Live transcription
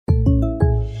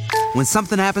When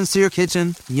something happens to your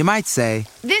kitchen, you might say,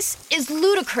 "This is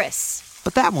ludicrous."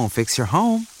 But that won't fix your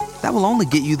home. That will only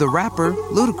get you the rapper,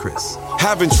 Ludacris.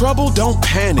 Having trouble? Don't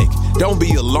panic. Don't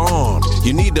be alarmed.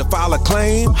 You need to file a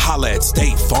claim? Holla at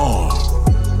State Farm.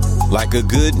 Like a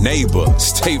good neighbor,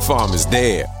 State Farm is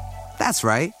there. That's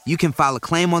right. You can file a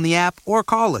claim on the app or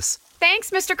call us.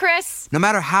 Thanks, Mr. Chris. No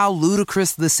matter how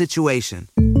ludicrous the situation,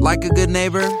 like a good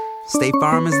neighbor, State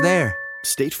Farm is there.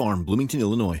 State Farm, Bloomington,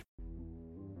 Illinois.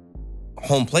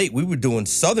 Home plate, we were doing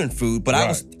Southern food, but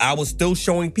I was still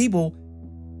showing people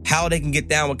how they can get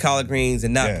down with collard greens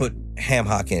and not put ham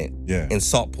hock in it and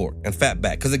salt pork and fat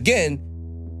back. Because again,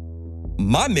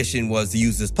 my mission was to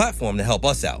use this platform to help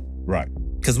us out. Right.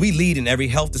 Because we lead in every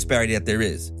health disparity that there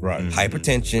is. Right.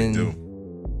 Hypertension,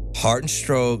 heart and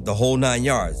stroke, the whole 9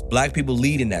 yards. Black people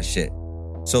lead in that shit.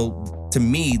 So to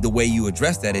me, the way you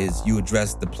address that is you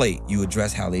address the plate. You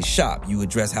address how they shop. You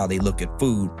address how they look at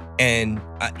food. And,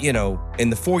 in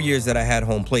the 4 years that I had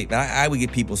home plate, I would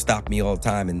get people stop me all the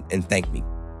time and thank me.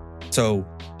 So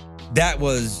that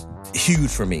was huge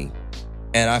for me.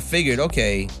 And I figured,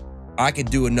 okay, I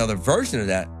could do another version of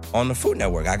that on the Food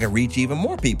Network. I could reach even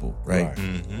more people, right?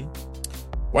 Mm-hmm.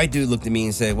 White dude looked at me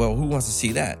and said, well, who wants to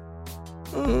see that?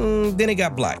 Then it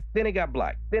got black. Then it got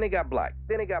black. Then it got black.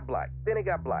 Then it got black. Then it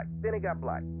got black. Then it got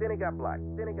black. Then it got black.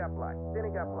 Then it got black. Then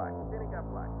it got black. Then it got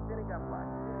black. Then it got black.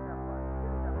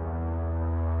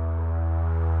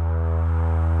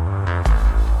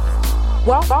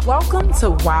 Welcome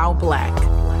to Wow Black,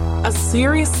 a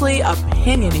seriously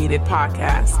opinionated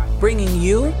podcast bringing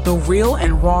you the real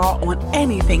and raw on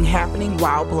anything happening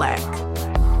while Black.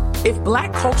 If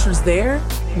Black culture's there,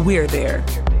 we're there.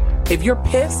 If you're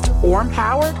pissed or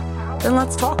empowered, then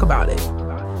let's talk about it.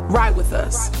 Ride with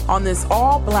us on this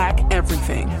all Black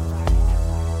everything.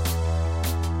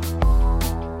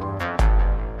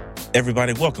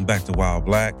 Everybody, welcome back to Wild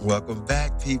Black. Welcome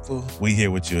back, people. We here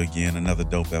with you again, another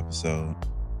dope episode.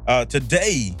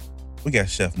 Today, we got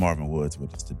Chef Marvin Woods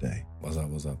with us today. What's up?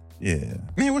 What's up? Yeah.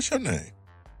 Man, what's your name?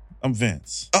 I'm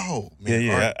Vince. Oh, man.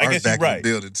 Yeah. I guess back you're right. in the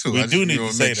building, too. We do need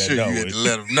to say make that, sure don't you had we? to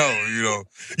let them know,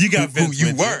 You got who Vince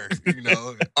you Mitchell.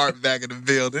 were. Art back in the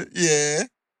building. Yeah.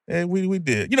 Yeah, we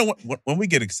did. You know, when we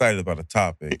get excited about a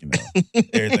topic,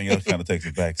 everything else kind of takes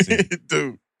a back seat.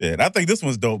 Dude. Yeah, and I think this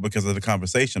one's dope because of the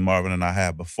conversation Marvin and I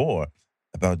had before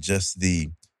about just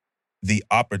the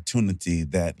opportunity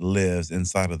that lives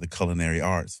inside of the culinary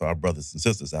arts for our brothers and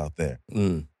sisters out there.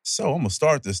 So I'm gonna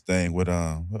start this thing with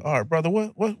Art, brother.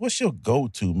 What's your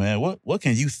go-to, man? What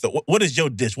can you what is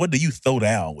your dish? What do you throw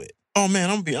down with? Oh,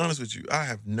 man, I'm going to be honest with you. I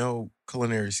have no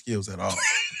culinary skills at all.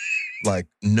 Like,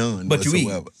 none But whatsoever.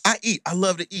 you eat. I eat. I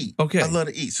love to eat. Okay. I love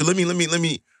to eat. So let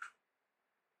me.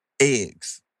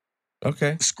 Eggs.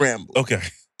 Okay. Scrambled. Okay.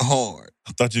 Hard.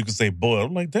 I thought you could say boiled.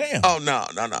 I'm like, damn. Oh, no.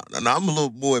 I'm a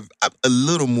little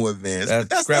more advanced.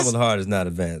 That scrambled hard is not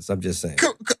advanced. I'm just saying.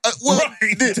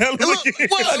 Right. Tell him again.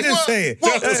 I'm just saying. To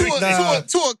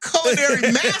a culinary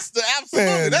master,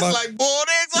 absolutely. Man, That's like boiled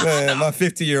eggs. Man, my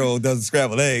 50-year-old doesn't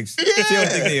scramble eggs. She don't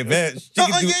think they advanced. She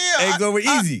can do eggs over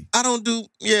easy. I don't do,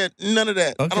 none of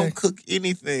that. Okay. I don't cook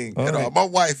anything All at all. right. My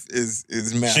wife is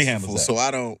masterful, She handles that. so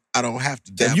I don't have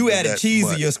to. If you dabble added that cheese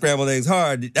much. to your scrambled eggs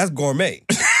hard, that's gourmet.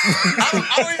 I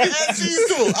don't even add cheese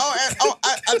to them.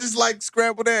 I just like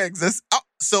scrambled eggs.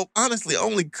 So honestly, I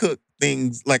only cook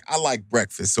things like I like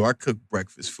breakfast, so I cook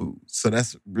breakfast food. So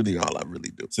that's really all I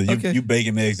really do. So you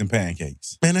bacon, eggs, and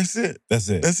pancakes. Man, that's it. That's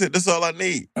it. That's it. That's all I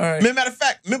need. All right. Matter of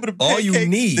fact, remember the All you pancakes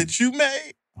need. that you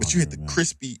made, but you had the man.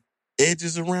 crispy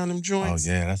edges around them Oh joints.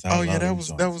 yeah, that's how. Oh yeah, that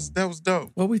was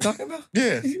dope. What are we talking about?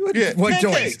 Yeah, What- yeah. what pancakes.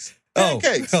 joints?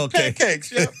 Pancakes. Oh, okay.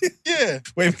 Pancakes. Yeah. Yeah.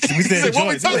 Wait, we said What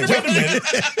we joints. talking Wait a about?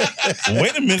 minute.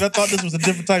 Wait a minute. I thought this was a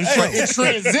different type of show. It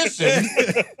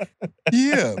transitioned.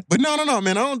 Yeah, but no,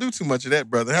 man. I don't do too much of that,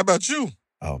 brother. How about you?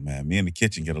 Oh man, me and the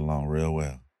kitchen get along real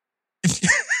well.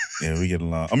 Yeah, we get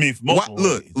along. I mean, for multiple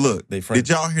ways. Look. They friends. Did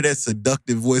y'all hear that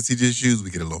seductive voice he just used? We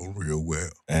get along real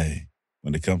well. Hey,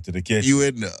 when it comes to the kitchen, You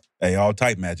end up. hey, all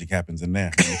type magic happens in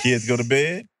there. When the kids go to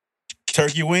bed,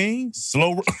 turkey wings,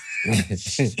 slow.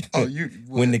 Oh, you.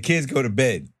 When the kids go to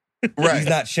bed, Right. he's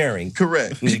not sharing.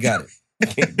 Correct. You got it.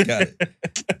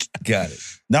 Got it.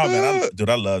 No, man,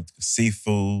 I love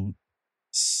seafood,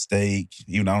 steak.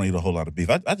 Even I don't eat a whole lot of beef.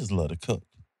 I just love to cook.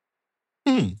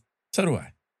 So do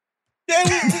I. Yeah,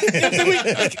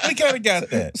 we kind of got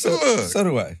that. So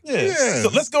do I. Yeah. So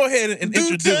let's go ahead and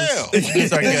Do tell.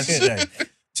 introduce our guest today.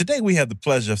 Today we have the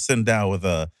pleasure of sitting down with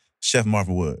Chef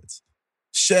Marvin Woods.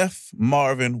 Chef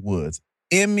Marvin Woods,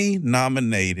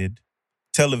 Emmy-nominated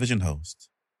television host,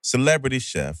 celebrity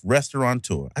chef,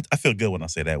 restaurateur. I feel good when I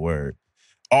say that word.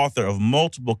 Author of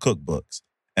multiple cookbooks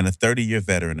and a 30-year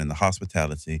veteran in the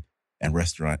hospitality and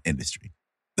restaurant industry.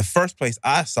 The first place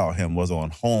I saw him was on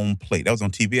Home Plate. That was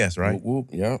on TBS, right? Whoop, whoop,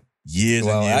 yeah. Years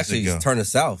and years actually, ago. it's Turner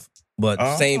South,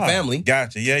 but same family.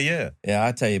 Gotcha. Yeah. Yeah,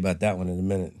 I'll tell you about that one in a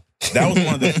minute. That was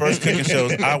one of the first cooking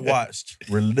shows I watched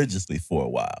religiously for a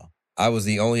while. I was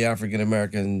the only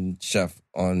African-American chef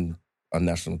on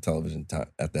national television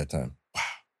at that time. Wow.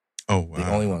 Oh, wow.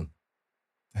 The only one.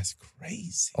 That's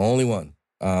crazy. Only one.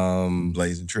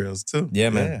 Blazing Trails, too.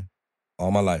 Yeah, man.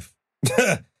 All my life.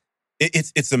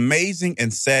 It's amazing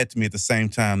and sad to me at the same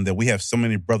time that we have so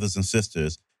many brothers and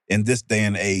sisters in this day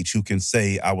and age who can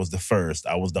say, I was the first,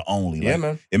 I was the only. Yeah, like,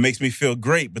 man. It makes me feel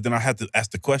great, but then I have to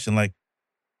ask the question, like,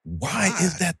 why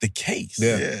is that the case?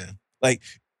 Yeah. Like,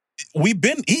 we've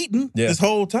been eating this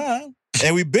whole time,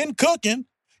 and we've been cooking.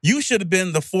 You should have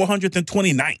been the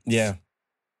 429th. Yeah.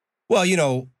 Well, you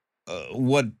know,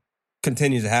 what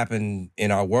continues to happen in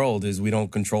our world is we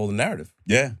don't control the narrative.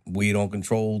 Yeah. We don't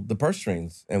control the purse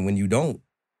strings. And when you don't.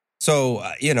 So,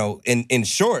 you know, in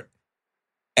short,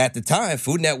 at the time,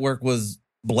 Food Network was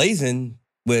blazing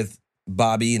with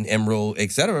Bobby and Emerald,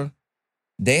 et cetera.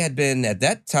 They had been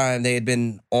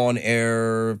on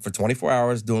air for 24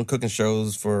 hours doing cooking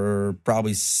shows for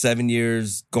probably 7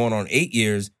 years, going on 8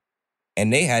 years.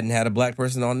 And they hadn't had a black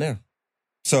person on there.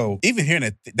 So even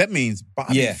hearing that means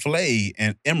Bobby Flay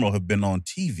and Emerald have been on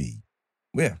TV.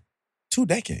 Yeah. 2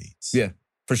 decades. Yeah,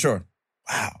 for sure.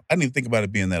 Wow. I didn't even think about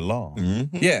it being that long.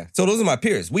 Mm-hmm. Yeah. So those are my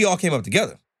peers. We all came up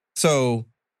together. So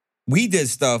we did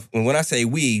stuff, and when I say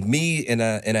we, me and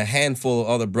a handful of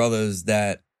other brothers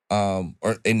that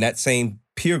or in that same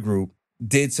peer group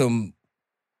did some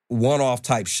one-off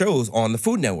type shows on the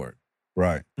Food Network.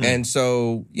 Right. And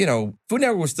so, you know, Food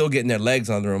Network was still getting their legs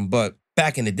under them, but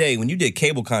back in the day when you did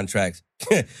cable contracts,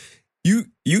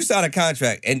 you signed a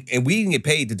contract and we didn't get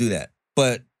paid to do that.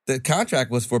 But the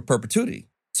contract was for perpetuity.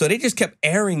 So they just kept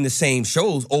airing the same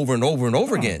shows over and over and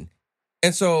over again.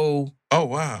 And so... Oh,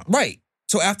 wow. Right.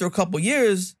 So after a couple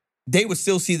years, they would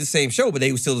still see the same show, but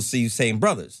they would still see the same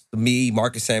brothers. Me,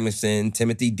 Marcus Samuelson,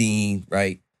 Timothy Dean,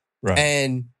 right? Right.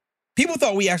 And people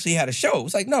thought we actually had a show.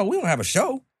 It's like, no, we don't have a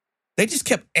show. They just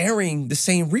kept airing the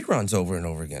same reruns over and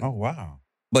over again. Oh, wow.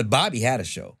 But Bobby had a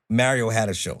show. Mario had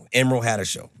a show. Emerald had a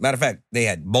show. Matter of fact, they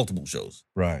had multiple shows.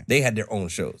 Right. They had their own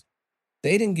shows.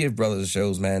 They didn't give brothers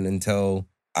shows, man, until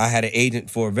I had an agent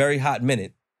for a very hot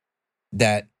minute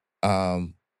that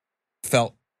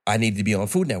felt I needed to be on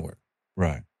Food Network.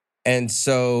 Right. And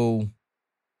so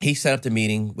he set up the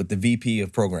meeting with the VP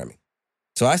of programming.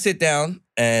 So I sit down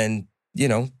and, you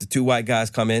know, the 2 white guys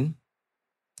come in.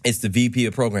 It's the VP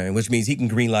of programming, which means he can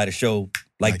greenlight a show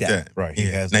like that. Right. He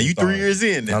has now you authority. 3 years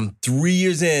in. Now. I'm 3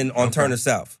 years in on Turner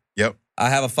South. Yep. I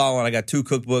have a following. I got 2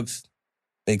 cookbooks,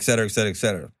 et cetera, et cetera, et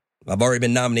cetera. I've already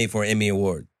been nominated for an Emmy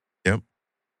Award. Yep.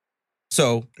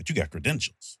 So. But you got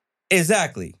credentials.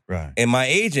 Exactly. Right. And my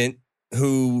agent,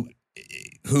 who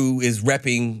is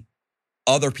repping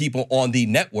other people on the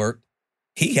network,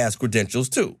 he has credentials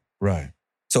too. Right.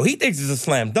 So he thinks it's a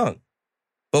slam dunk.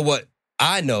 But what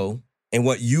I know and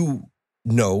what you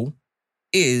know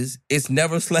is it's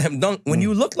never a slam dunk when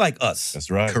you look like us.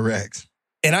 That's right. Correct.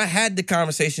 And I had the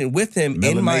conversation with him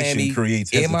Melanation in Miami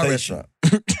creates in my hesitation.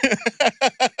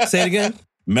 restaurant. Say it again.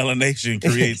 Melanation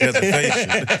creates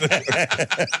hesitation.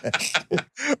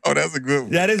 Oh, that's a good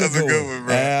one. That is that's a good one,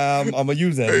 bro. I'm going to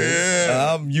use that.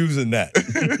 Yeah. I'm using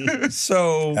that.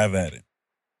 So, Have at it.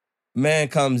 man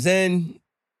comes in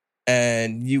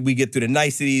and we get through the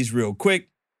niceties real quick.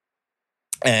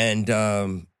 And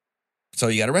so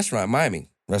you got a restaurant in Miami.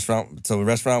 So the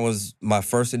restaurant was my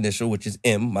first initial, which is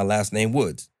M, my last name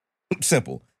Woods.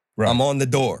 Simple. Right. I'm on the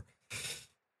door.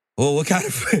 Well, what kind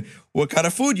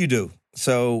of food you do?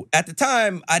 So at the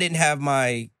time, I didn't have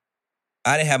my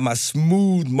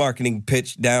smooth marketing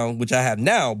pitch down, which I have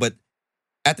now. But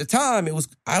at the time,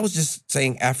 I was just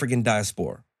saying African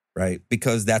diaspora, right?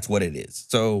 Because that's what it is.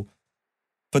 So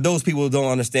for those people who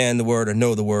don't understand the word or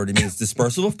know the word, it means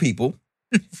dispersal of people.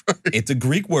 It's a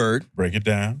Greek word. Break it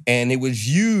down. And it was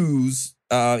used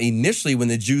initially when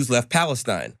the Jews left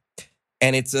Palestine.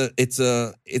 And it's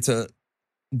a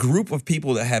group of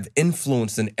people that have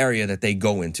influenced an area that they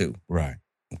go into. Right.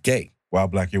 Okay. While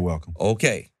black, you're welcome.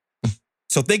 Okay.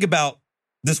 So think about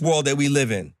this world that we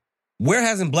live in. Where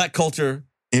hasn't black culture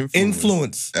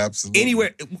influence? Absolutely.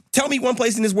 Anywhere. Tell me one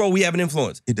place in this world we have an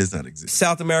influence. It does not exist.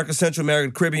 South America, Central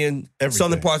America, Caribbean, Everything.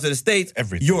 southern parts of the States,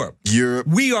 Everything. Europe.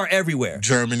 We are everywhere.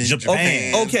 Germany.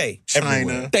 Japan. Okay. China.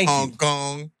 Everywhere. Thank you. Hong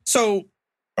Kong. So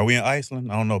Are we in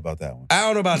Iceland? I don't know about that one. I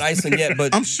don't know about Iceland yet,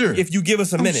 but I'm sure. if you give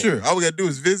us a minute. I'm sure. All we got to do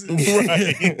is visit.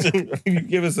 If you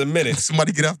give us a minute.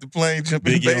 Somebody get off the plane, jump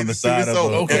in the Biggie bathing on the suit, side it's of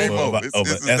over. a Game over. It's a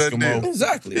done Eskimo. deal.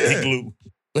 Exactly. Yeah. Igloo.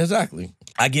 Exactly.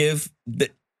 I give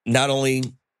not only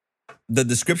the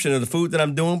description of the food that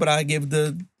I'm doing, but I give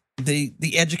the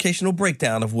educational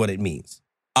breakdown of what it means.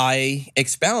 I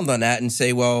expound on that and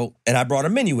say, well, and I brought a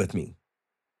menu with me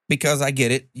because I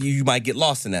get it. You might get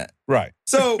lost in that. Right.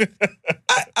 So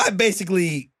I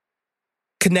basically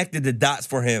connected the dots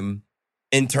for him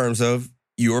in terms of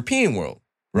European world.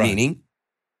 Right. Meaning,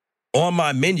 on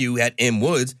my menu at M.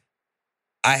 Woods,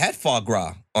 I had foie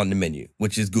gras on the menu,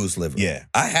 which is goose liver. Yeah.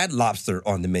 I had lobster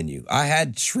on the menu. I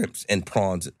had shrimps and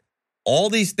prawns. All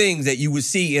these things that you would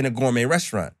see in a gourmet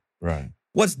restaurant. Right.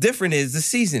 What's different is the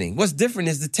seasoning. What's different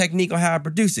is the technique on how I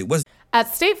produce it.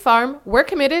 At State Farm, we're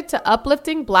committed to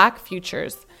uplifting Black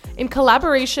futures. In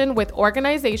collaboration with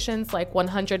organizations like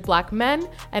 100 Black Men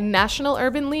and National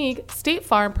Urban League, State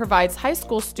Farm provides high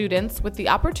school students with the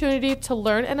opportunity to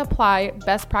learn and apply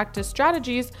best practice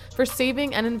strategies for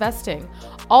saving and investing,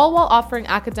 all while offering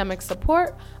academic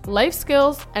support, life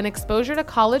skills, and exposure to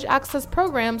college access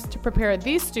programs to prepare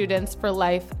these students for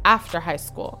life after high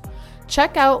school.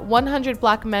 Check out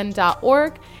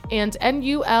 100blackmen.org and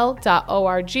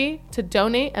nul.org to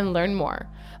donate and learn more.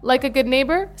 Like a good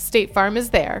neighbor, State Farm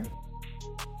is there.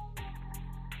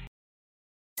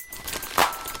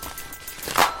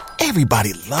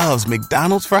 Everybody loves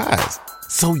McDonald's fries.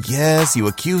 So yes, you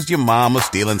accused your mom of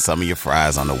stealing some of your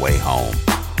fries on the way home.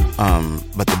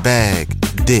 But the bag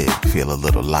did feel a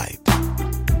little light.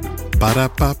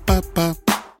 Ba-da-ba-ba-ba.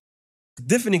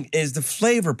 Different is the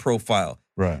flavor profile.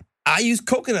 Right. I use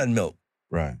coconut milk.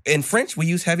 Right. In French, we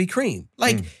use heavy cream.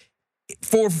 Like,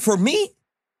 for me,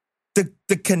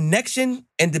 the connection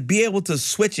and to be able to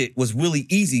switch it was really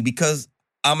easy because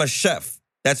I'm a chef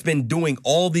that's been doing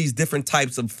all these different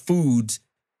types of foods,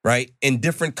 right, in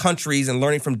different countries and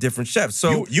learning from different chefs.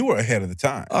 So you were ahead of the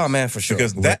time. Oh, man, for sure.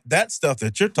 Because that stuff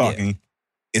that you're talking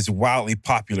is wildly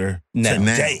popular Now.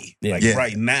 today. Yeah. Like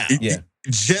right now.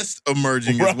 Just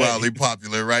emerging is wildly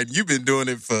popular, right? You've been doing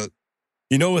it for...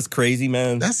 You know what's crazy,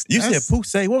 man? You said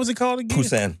Poussin. What was it called again?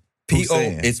 Poussin.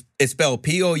 Poussin. It's spelled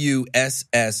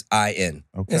Poussin.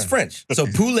 Okay. It's French. So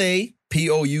poulet,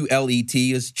 Poulet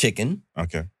is chicken.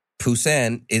 Okay.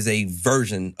 Poussin is a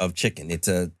version of chicken. It's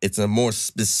a more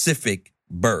specific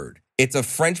bird. It's a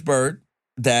French bird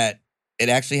that it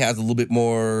actually has a little bit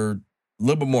more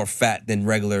fat than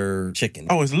regular chicken.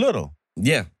 Oh, it's little.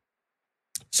 Yeah.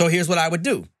 So here's what I would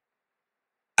do.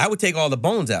 I would take all the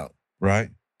bones out. Right.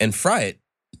 And fry it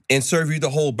and serve you the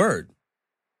whole bird.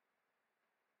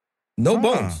 No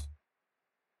bones.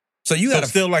 So you got to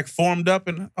still like formed up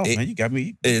and man, you got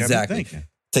me exactly. thinking.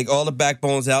 Take all the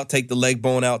backbones out, take the leg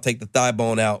bone out, take the thigh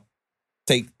bone out,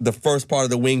 take the first part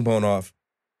of the wing bone off,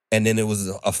 and then it was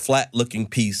a flat looking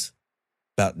piece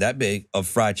about that big of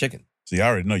fried chicken. See, I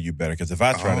already know you better because if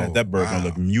I try that bird gonna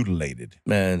look mutilated.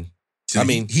 Man. So I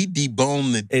mean, he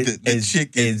deboned the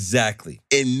chicken exactly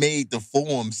and made the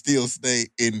form still stay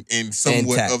in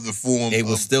somewhat intact. Of the form. It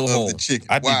was still whole. The chicken.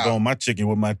 I debone my chicken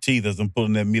with my teeth as I'm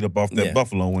pulling that meat up off that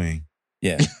buffalo wing.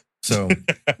 Yeah. So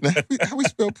how we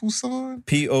spell Poussin?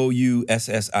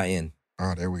 Poussin.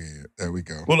 Oh, there we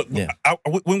go. Well, look,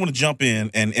 we want to jump in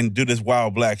and do this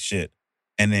wild black shit.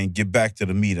 And then get back to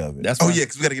the meat of it.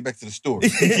 Because we got to get back to the story.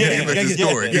 Yeah.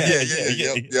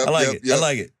 I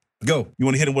like it. Go. You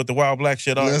want to hit him with the wild black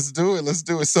shit? Let's do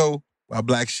it. So, wild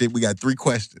black shit, we got 3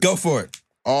 questions. Go for it.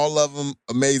 All of them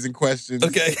amazing questions.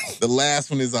 Okay. The last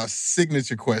one is our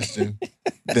signature question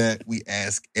that we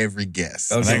ask every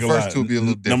guest. Okay. So the first 2 will be a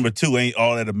little different. Number 2 ain't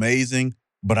all that amazing,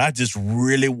 but I just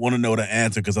really want to know the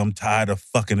answer because I'm tired of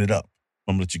fucking it up.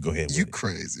 I'm gonna let you go ahead with You it.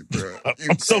 crazy, bro.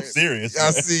 I'm so serious. I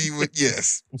see you.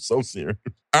 Yes. I'm so serious.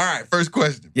 All right, first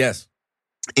question. Yes.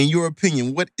 In your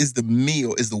opinion, what is the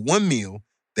one meal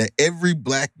that every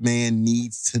black man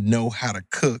needs to know how to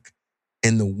cook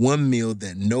and the one meal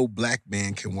that no black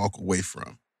man can walk away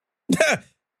from?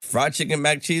 Fried chicken,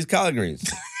 mac and cheese, collard greens.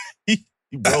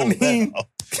 Poussin.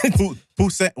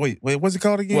 Wait, what's it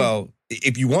called again? Well,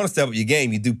 if you want to step up your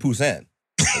game, you do Poussin.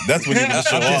 That's what you need to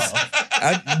show off.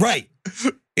 Right.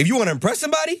 If you want to impress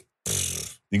somebody,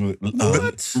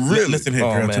 what? Really? Listen here,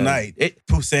 girl. Man. Tonight,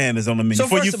 Poussin is on the menu. So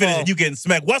before you finish, all, you getting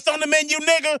smacked. What's on the menu,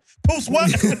 nigga? Poos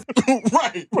what?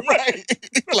 Right.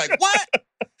 Like what?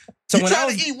 So you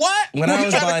trying to eat what? When I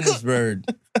was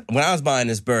buying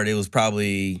this bird, it was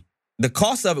probably the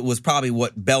cost of it was probably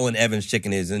what Bell and Evans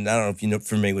chicken is, and I don't know if you're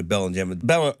familiar with Bell and Evans.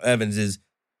 Bell and Evans is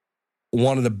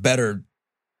one of the better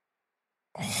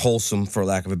wholesome, for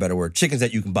lack of a better word, chickens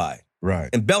that you can buy. Right.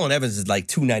 And Bell and Evans is like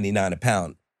 $2.99 a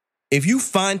pound. If you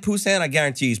find Poussin, I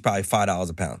guarantee you it's probably $5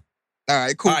 a pound. All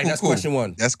right, cool. All right, cool, that's cool. question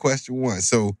one. That's question one.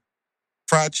 So,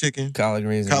 fried chicken, Collard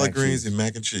greens, and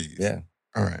mac and cheese. Yeah.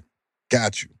 All right,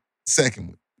 got you. Second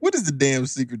one. What is the damn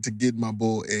secret to getting my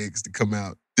boiled eggs to come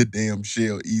out the damn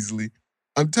shell easily?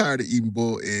 I'm tired of eating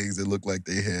boiled eggs that look like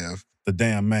they have the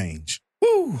damn mange.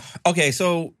 Woo. Okay,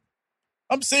 so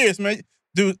I'm serious, man.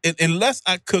 Dude, unless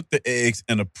I cook the eggs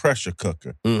in a pressure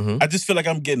cooker, I just feel like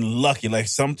I'm getting lucky. Like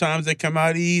sometimes they come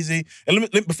out easy. And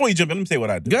before you jump in, let me tell you what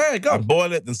I do. Go. I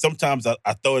boil it, then sometimes I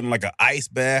throw it in like an ice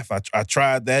bath. I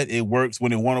tried that. It works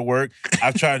when it want to work.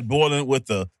 I've tried boiling it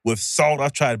with salt.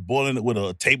 I've tried boiling it with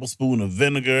a tablespoon of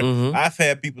vinegar. I've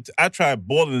had people, I tried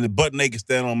boiling it butt naked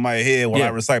standing on my head while I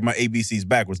recite my ABCs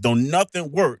backwards. Don't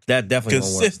nothing work. That definitely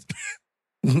won't work.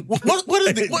 What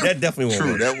is it? That definitely won't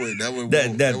true. work.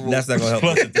 That's not gonna help.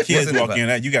 Plus, if the kids walk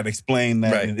in, you got to explain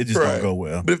that, Right. and it just don't go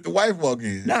well. But if the wife walk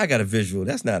in, Now I got a visual.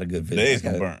 That's not a good visual. The eggs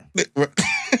gonna burn.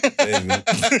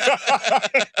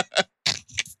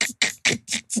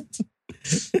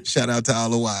 Shout out to all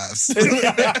the wives.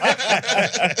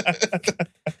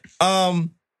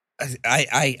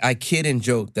 I kid and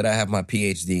joke that I have my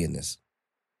PhD in this,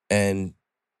 and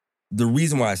the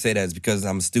reason why I say that is because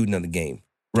I'm a student of the game.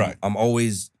 Right. I'm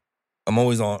always on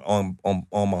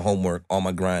my homework, on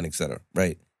my grind, etc.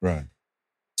 Right. Right.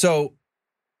 So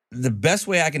the best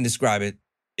way I can describe it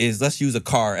is, let's use a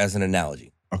car as an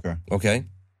analogy. Okay. Okay.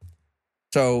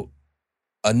 So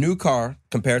a new car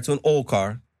compared to an old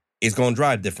car is going to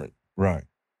drive different. Right.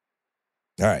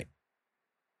 All right.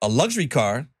 A luxury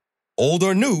car, old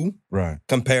or new, right,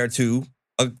 compared to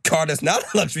a car that's not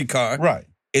a luxury car, right,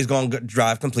 is going to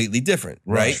drive completely different.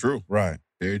 Right. True. Right.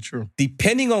 Very true.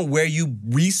 Depending on where you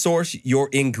resource your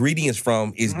ingredients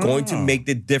from is going to make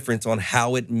the difference on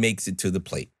how it makes it to the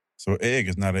plate. So egg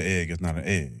is not an egg. It's not an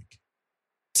egg.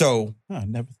 So I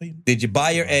never seen. Did you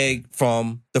buy your egg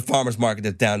from the farmer's market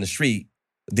that's down the street?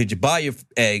 Did you buy your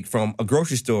egg from a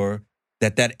grocery store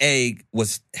that egg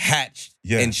was hatched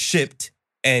and shipped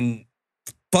and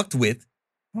fucked with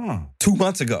 2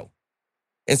 months ago?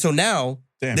 And so now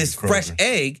this fresh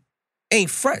egg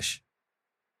ain't fresh.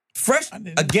 Fresh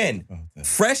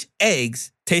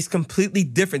eggs taste completely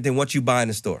different than what you buy in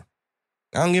the store.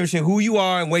 I don't give a shit who you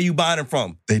are and where you buy them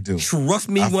from. They do. Trust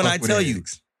me when I tell you.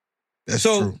 That's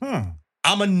so, true.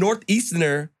 I'm a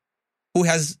Northeasterner who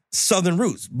has Southern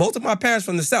roots. Both of my parents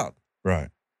from the South. Right.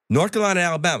 North Carolina and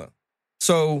Alabama.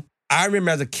 So I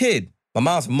remember as a kid, my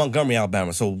mom's from Montgomery,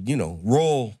 Alabama. So,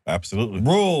 rural. Absolutely.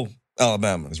 Rural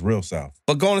Alabama. It's real South.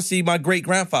 But going to see my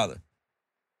great-grandfather.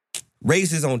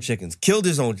 Raised his own chickens. Killed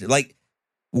his own. Like,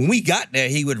 when we got there,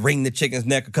 he would wring the chicken's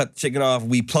neck or cut the chicken off.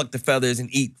 We pluck the feathers and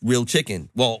eat real chicken.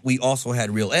 Well, we also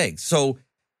had real eggs. So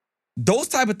those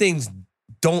type of things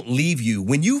don't leave you.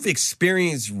 When you've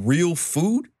experienced real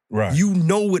food, right, you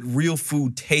know what real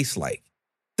food tastes like.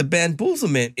 The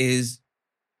bamboozlement is,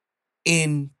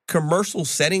 in commercial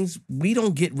settings, we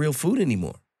don't get real food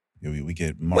anymore. Yeah, we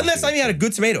get. When last time you had a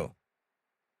good tomato?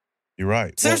 You're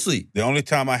right. Seriously. Well, the only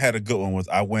time I had a good one was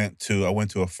I went to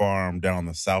a farm down on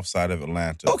the south side of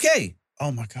Atlanta. Okay.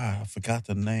 Oh my God, I forgot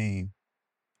the name.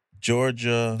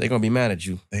 Georgia. They're gonna be mad at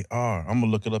you. They are. I'm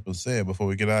gonna look it up and say it before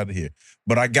we get out of here.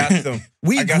 But I got some.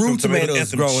 We got grew some tomatoes and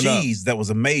some growing up. cheese that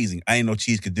was amazing. I didn't know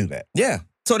cheese could do that. Yeah.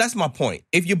 So that's my point.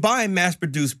 If you're buying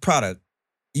mass-produced product,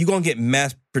 you're gonna get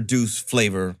mass-produced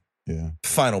flavor. Yeah.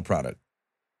 Final product.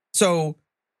 So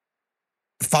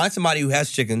find somebody who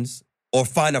has chickens, or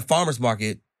find a farmer's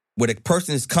market where the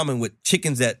person is coming with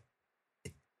chickens that,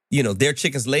 their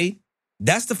chickens laid.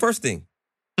 That's the first thing.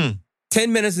 10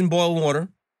 minutes in boiling water.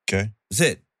 Okay. That's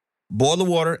it. Boil the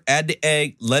water, add the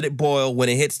egg, let it boil. When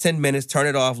it hits 10 minutes, turn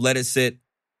it off, let it sit,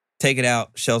 take it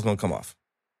out, shell's going to come off.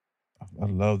 I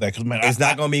love that. Because, man, it's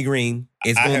not going to be green.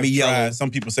 It's going to be yellow.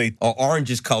 Some people say, or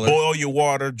orangish color. Boil your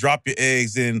water, drop your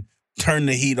eggs in, turn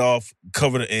the heat off,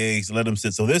 cover the eggs, let them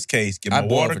sit. So this case, get my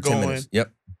water going. 10 minutes.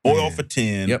 Yep. Boil for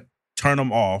 10. Yep. Turn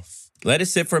them off. Let it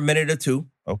sit for a minute or two.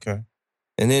 Okay.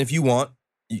 And then if you want,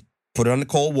 you put it on the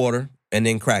cold water and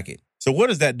then crack it. So what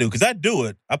does that do? Because I do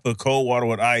it. I put cold water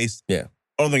with ice. Yeah.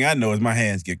 Only thing I know is my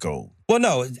hands get cold. Well,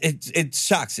 no, it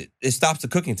shocks it. It stops the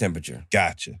cooking temperature.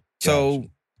 Gotcha. So,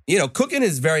 cooking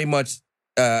is very much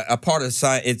a part of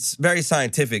science. It's very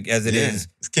scientific as it is.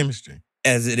 It's chemistry.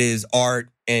 As it is art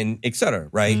and et cetera,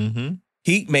 right? Mm-hmm.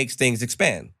 Heat makes things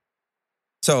expand.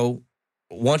 So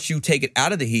once you take it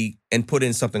out of the heat and put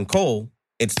in something cold,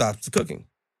 it stops the cooking.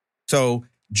 So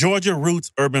Georgia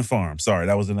Roots Urban Farm. Sorry,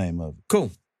 that was the name of it.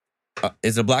 Cool.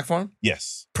 Is it a black farm?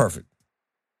 Yes. Perfect.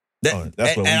 That's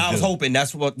what we I was do. hoping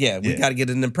that's what, we got to get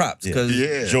it in the props.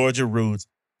 because Georgia Roots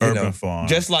Urban Farm.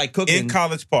 Just like cooking. In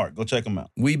College Park. Go check them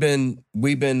out. We've been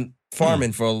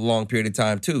farming for a long period of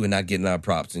time too and not getting our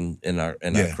props and our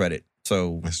credit.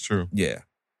 So That's true. Yeah.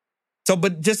 So,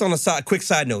 but just on a quick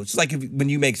side note, it's like when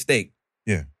you make steak.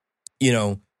 Yeah. You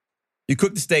know, you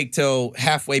cook the steak till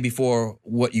halfway before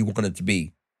what you want it to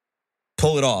be.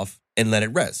 Pull it off and let it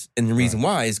rest. And the reason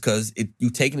why is because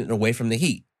you're taking it away from the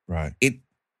heat. Right.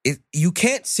 You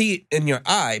can't see it in your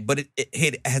eye, but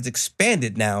it has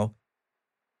expanded now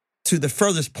to the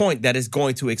furthest point that it's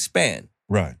going to expand.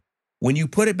 Right. When you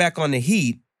put it back on the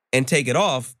heat and take it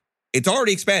off, it's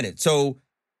already expanded. So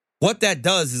what that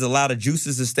does is allow the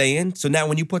juices to stay in. So now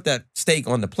when you put that steak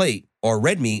on the plate, or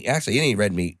red meat, actually it ain't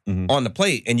red meat, on the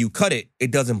plate and you cut it, it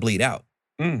doesn't bleed out.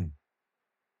 Mm.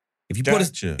 If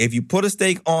you put a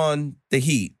steak on the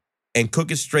heat and cook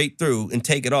it straight through and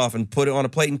take it off and put it on a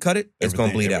plate and cut it, it's going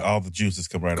to bleed out. All the juices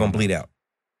come right out. It's going to bleed out.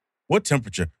 What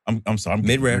temperature? I'm sorry, I'm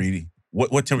mid-rare. greedy.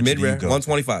 What temperature do you go?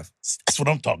 125. That's what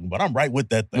I'm talking about. I'm right with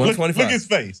that thing. 125. Look at his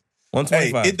face.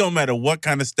 125. Hey, it don't matter what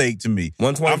kind of steak to me.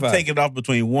 125. I'm taking it off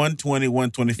between 120,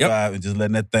 125 and just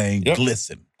letting that thing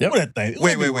glisten. Yep. That thing.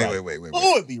 Wait.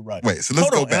 Oh, it be right. Wait, so let's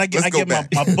go back. I get my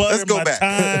butter, let's go my back.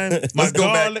 thyme, my Let's go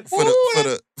garlic. back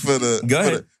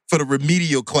for the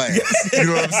remedial class. You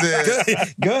know what I'm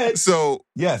saying? Go ahead. So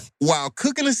yes, while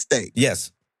cooking a steak,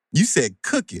 yes, you said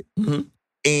cook it,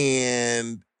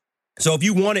 and so if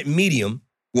you want it medium,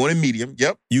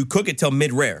 yep, you cook it till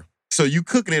mid-rare. So you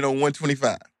cooking it on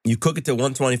 125. You cook it to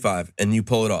 125 and you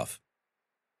pull it off.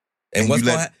 And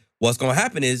what's going to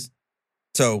happen is,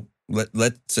 so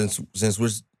since we're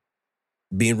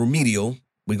being remedial,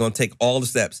 we're going to take all the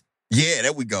steps. Yeah,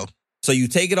 there we go. So you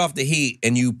take it off the heat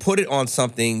and you put it on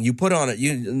something. You put it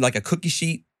on like a cookie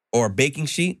sheet or a baking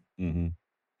sheet. Mm-hmm.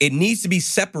 It needs to be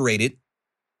separated,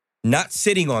 not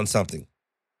sitting on something.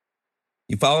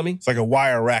 You follow me? It's like a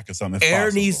wire rack or something.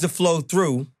 Air needs to flow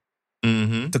through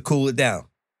to cool it down.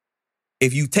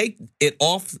 If you take it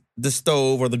off the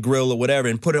stove or the grill or whatever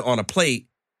and put it on a plate,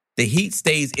 the heat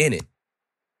stays in it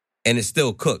and it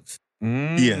still cooks. Yeah. I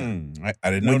didn't know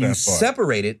that part. When you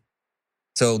separate it,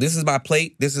 so this is my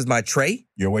plate, this is my tray.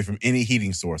 You're away from any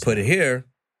heating source. Put it here,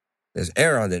 there's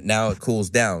air on it. Now it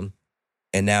cools down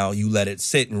and now you let it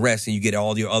sit and rest and you get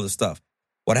all your other stuff.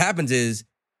 What happens is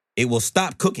it will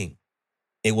stop cooking.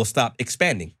 It will stop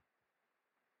expanding.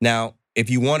 Now, if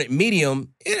you want it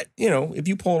medium, if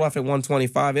you pull it off at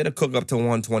 125, it'll cook up to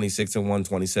 126 and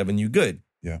 127. You good.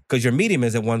 Yeah. Because your medium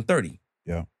is at 130.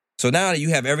 Yeah. So now that you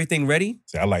have everything ready.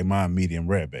 See, I like mine medium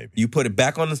rare, baby. You put it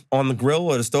back on the grill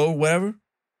or the stove, whatever.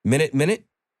 Minute,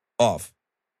 off.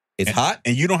 It's hot.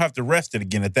 And you don't have to rest it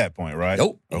again at that point, right?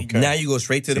 Nope. Okay. Now you go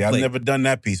straight to the plate. I've never done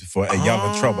that piece before. Hey,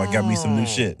 y'all in trouble. I got me some new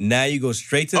shit. Now you go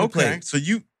straight to the plate. So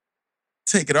you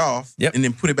take it off and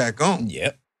then put it back on.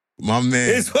 Yep. My man.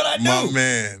 It's what I do. My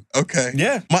man. Okay.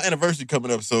 Yeah. My anniversary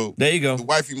coming up, so there you go. The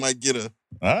wifey might get a.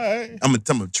 All right. I'm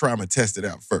gonna try to test it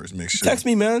out first. Make sure. Text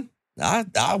me, man.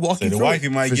 I'll walk you through. The wifey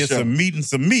might For get sure. some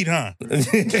meat, huh?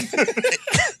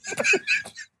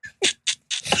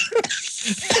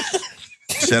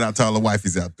 Shout out to all the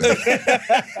wifeys out there.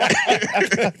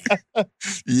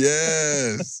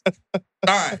 Yes.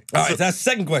 All right. That's the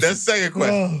second question. That's the second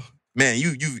question. Man,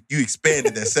 you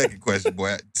expanded that second question,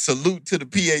 boy. Salute to the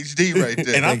PhD right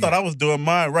there. And I thought I was doing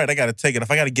mine right. I got to take it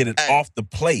off. I got to get it off the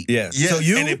plate. Yes. Yes. So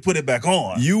and then put it back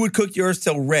on. You would cook yours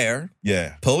till rare.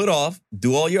 Yeah. Pull it off.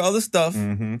 Do all your other stuff.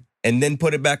 Mm-hmm. And then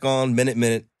put it back on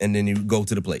minute, and then you go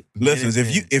to the plate. Listen,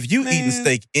 if you eating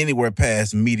steak anywhere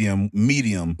past medium,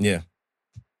 yeah,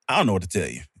 I don't know what to tell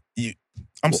you.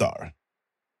 I'm sorry.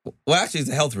 Well, actually,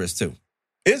 it's a health risk too.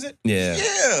 Is it? Yeah.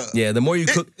 Yeah. Yeah. The more you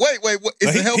cook. Wait.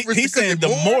 It's a health risk. He's saying the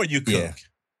more you cook. Yeah.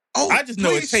 Oh, I just know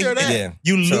it tastes. Yeah.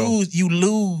 You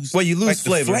lose. Well, you lose like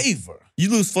flavor. You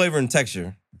lose flavor and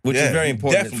texture, which is very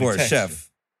important for a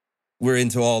chef. We're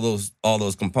into all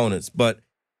those components, but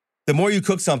the more you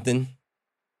cook something,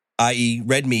 i.e.,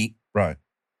 red meat, right,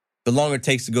 the longer it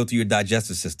takes to go through your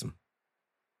digestive system.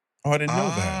 Oh, I didn't know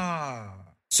that.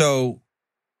 So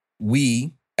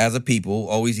we, as a people,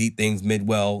 always eat things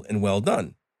mid-well and well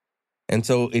done. And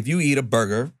so if you eat a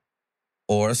burger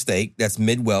or a steak that's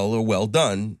mid-well or well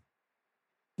done,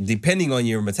 depending on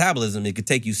your metabolism, it could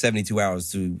take you 72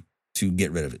 hours to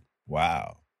get rid of it.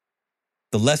 Wow.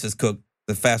 The less it's cooked,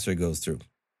 the faster it goes through.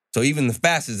 So even the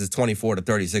fastest is 24 to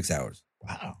 36 hours.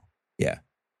 Wow. Yeah.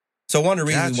 So one of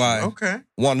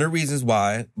the reasons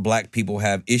why Black people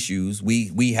have issues,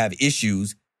 we have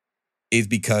issues, is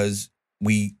because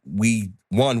we're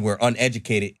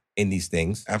uneducated in these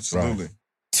things. Absolutely. Right.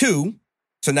 2,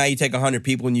 so now you take 100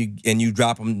 people and you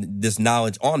drop them this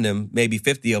knowledge on them. Maybe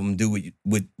 50 of them do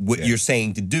what you're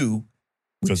saying to do,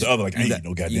 Because the other, like, I ain't eat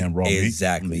no goddamn raw meat.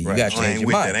 Exactly. You Right. got to I change ain't your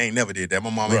with mind. that. I ain't never did that.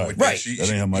 My mom ain't with that. Right. She That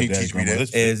ain't how my she dad teach me grandma.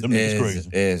 that. Them niggas crazy.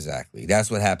 Exactly.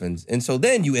 That's what happens. And so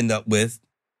then you end up with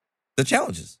the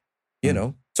challenges, you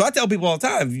know? So I tell people all the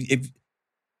time, if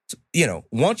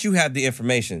once you have the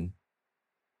information,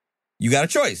 you got a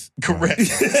choice. Correct.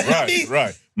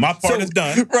 Right. My part is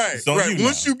done. Right. It's on Right. you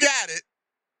Once now. you got it,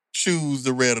 choose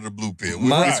the red or the blue pill.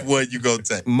 My- Which one you gonna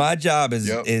take? My job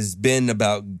is been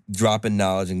about dropping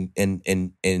knowledge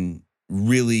and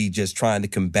really just trying to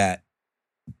combat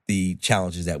the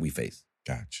challenges that we face.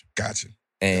 Gotcha.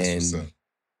 And That's what's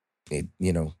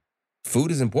up.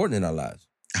 food is important in our lives.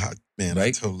 Man, right?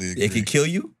 I totally agree. It can kill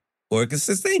you or it can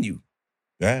sustain you.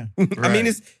 Yeah. I mean,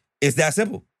 it's that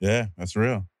simple. Yeah, that's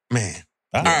real. Man.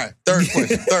 All right. Third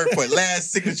question.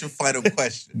 Last signature final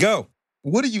question. Go.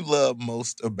 What do you love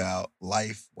most about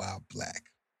life while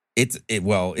Black? It's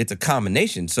a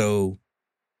combination. So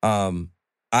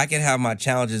I can have my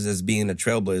challenges as being a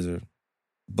trailblazer,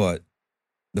 but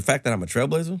the fact that I'm a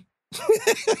trailblazer,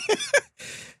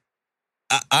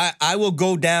 I will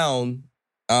go down.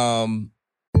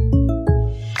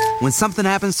 When something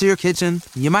happens to your kitchen,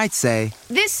 you might say,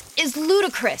 This is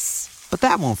ludicrous. but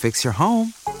that won't fix your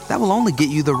home. That will only get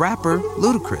you the rapper,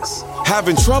 Ludacris.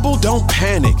 Having trouble? Don't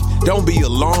panic. Don't be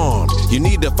alarmed. You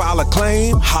need to file a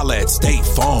claim? Holla at State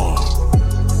Farm.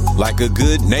 Like a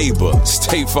good neighbor,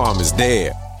 State Farm is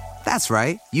there. That's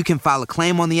right. You can file a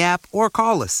claim on the app or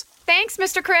call us. Thanks,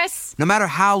 Mr. Chris. No matter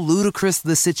how ludicrous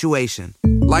the situation.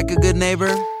 Like a good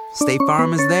neighbor, State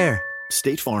Farm is there.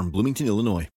 State Farm, Bloomington,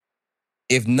 Illinois.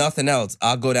 If nothing else,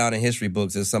 I'll go down in history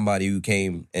books as somebody who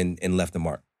came and left a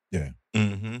mark. Yeah.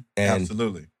 Mm-hmm. And,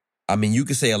 absolutely. I mean, you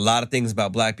could say a lot of things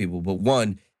about Black people, but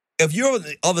one, if you're on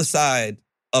the other side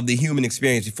of the human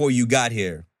experience before you got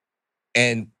here,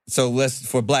 and so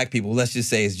for Black people, let's just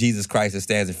say it's Jesus Christ that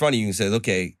stands in front of you and says,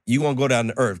 okay, you want to go down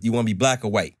to earth. You want to be Black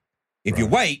or white? If you're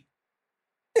white,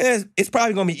 it's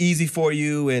probably going to be easy for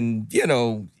you. And,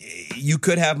 you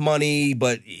could have money,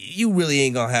 but you really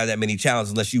ain't going to have that many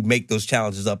challenges unless you make those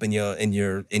challenges up in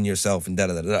yourself and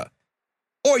da-da-da-da.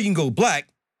 Or you can go Black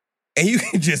and you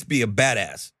can just be a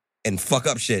badass and fuck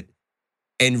up shit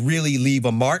and really leave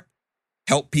a mark,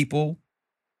 help people,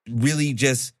 really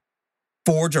just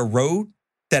forge a road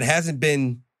that hasn't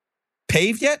been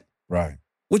paved yet. Right.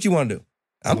 What you want to do?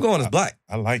 I'm going as Black.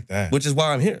 I like that. Which is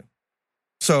why I'm here.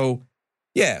 So,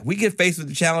 yeah, we get faced with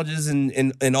the challenges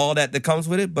and all that comes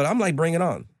with it, but I'm like, bring it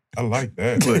on. I like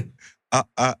that.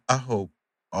 But I hope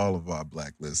all of our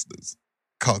Black listeners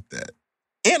caught that.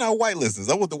 And our white listeners.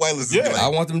 I want the white listeners to be like, I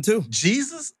want them too.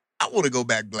 Jesus, I want to go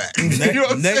back Black. Next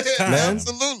saying? time.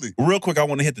 Absolutely. Real quick, I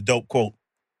want to hit the dope quote,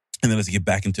 and then let's get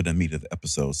back into the meat of the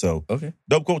episode. So, okay.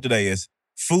 Dope quote today is,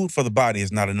 food for the body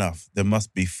is not enough. There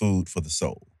must be food for the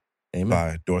soul. Amen.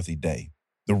 By Dorothy Day.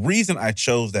 The reason I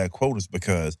chose that quote is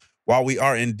because while we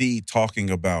are indeed talking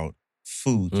about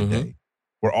food today,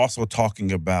 we're also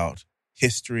talking about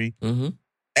history,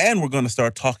 and we're going to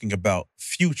start talking about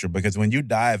future, because when you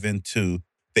dive into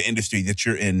the industry that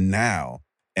you're in now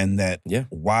and that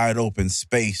wide open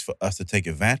space for us to take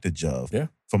advantage of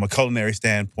from a culinary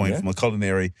standpoint, from a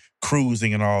culinary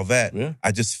cruising and all that,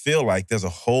 I just feel like there's a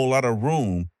whole lot of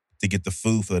room to get the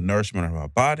food for the nourishment of our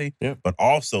body, but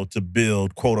also to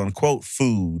build quote unquote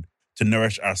food to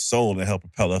nourish our soul and help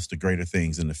propel us to greater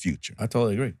things in the future. I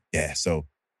totally agree. Yeah. So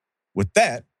with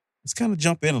that, let's kind of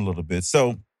jump in a little bit.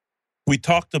 So we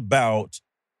talked about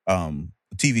the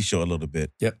TV show a little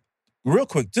bit. Yep. Real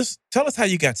quick, just tell us how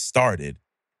you got started.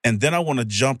 And then I want to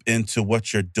jump into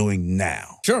what you're doing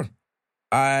now. Sure.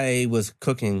 I was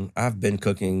cooking. I've been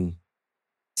cooking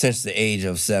since the age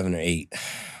of 7 or 8.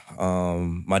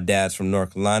 My dad's from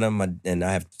North Carolina, and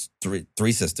I have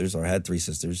three sisters, or I had 3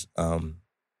 sisters.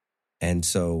 And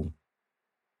so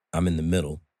I'm in the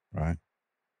middle. Right.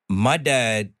 My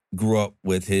dad grew up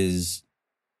with his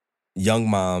young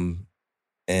mom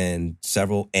and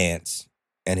several aunts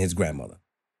and his grandmother.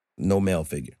 No male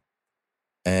figure.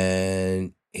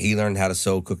 And he learned how to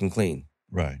sew, cook, and clean.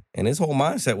 Right. And his whole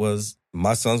mindset was,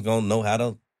 my son's going to know how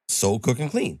to sew, cook,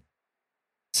 and clean.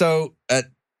 So at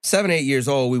 7, 8 years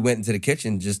old, we went into the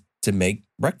kitchen just to make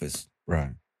breakfast.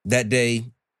 Right. That day,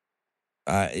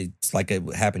 it's like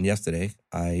it happened yesterday.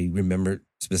 I remember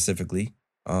specifically.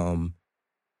 And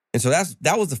so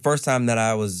that was the first time that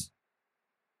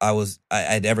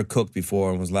I'd ever cooked before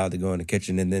and was allowed to go in the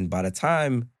kitchen. And then by the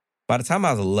time I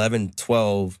was 11,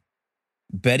 12,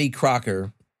 Betty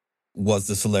Crocker was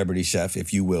the celebrity chef,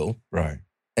 if you will. Right.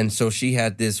 And so she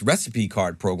had this recipe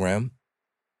card program,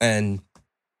 and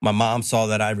my mom saw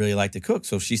that I really liked to cook,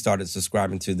 so she started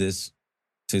subscribing to this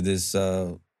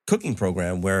cooking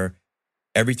program where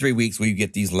every 3 weeks we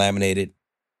get these laminated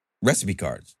recipe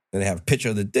cards. And they have a picture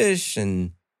of the dish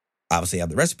and obviously have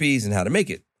the recipes and how to make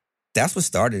it. That's what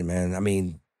started, man. I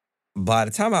mean, by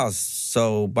the time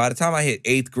I hit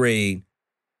 8th grade,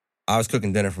 I was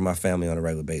cooking dinner for my family on a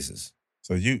regular basis.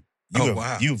 So you've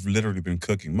literally been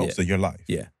cooking most of your life.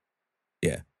 Yeah.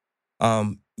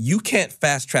 You can't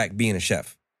fast track being a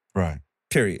chef. Right.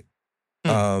 Period.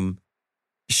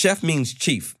 Chef means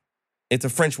chief. It's a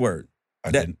French word.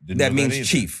 That means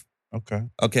chief.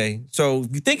 Okay. So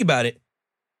if you think about it,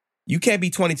 you can't be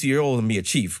 22-year-old and be a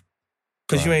chief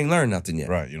because you ain't learned nothing yet.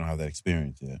 Right. You don't have that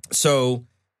experience yet. So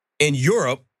in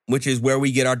Europe, which is where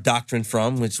we get our doctrine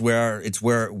from, it's where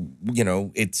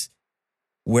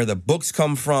the books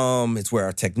come from, it's where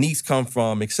our techniques come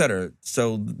from, etc.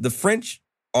 So the French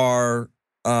are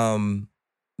the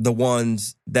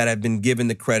ones that have been given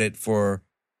the credit for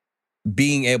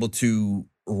being able to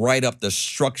write up the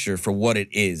structure for what it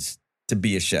is to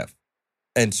be a chef.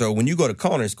 And so when you go to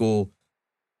culinary school,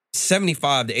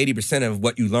 75 to 80% of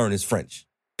what you learn is French,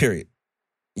 period.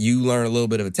 You learn a little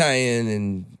bit of Italian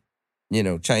and,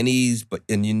 Chinese,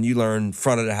 and you learn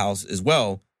front of the house as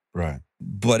well. Right.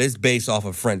 But it's based off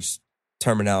of French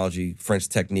terminology, French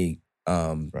technique.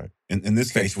 Right. In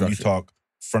this case, when you talk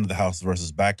front of the house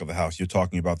versus back of the house, you're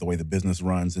talking about the way the business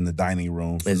runs in the dining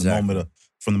room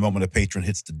from the moment a patron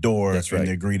hits the door and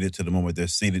they're greeted to the moment they're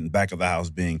seated in the back of the house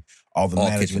being all the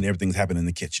management, kitchen. Everything's happening in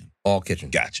the kitchen. All kitchen.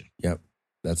 Gotcha. Yep.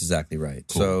 That's exactly right.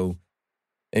 Cool. So,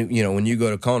 when you go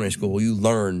to culinary school, you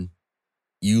learn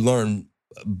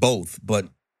both, but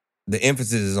the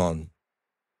emphasis is on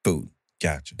food.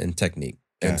 Gotcha. And technique.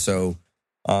 Gotcha. And so,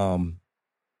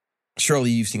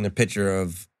 surely you've seen a picture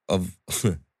of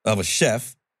a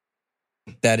chef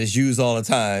that is used all the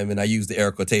time, and I use the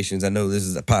air quotations. I know this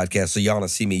is a podcast, so y'all don't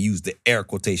see me use the air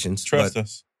quotations. Trust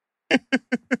us.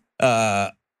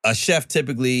 A chef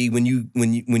typically, when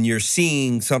you're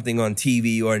seeing something on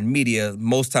TV or in media,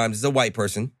 most times it's a white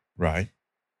person, right?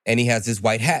 And he has this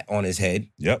white hat on his head.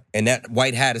 Yep. And that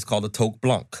white hat is called a toque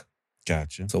blanc.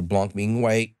 Gotcha. So blanc meaning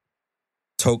white,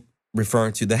 toque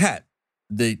referring to the hat.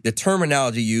 The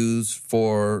terminology used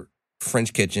for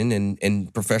French kitchen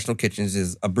and professional kitchens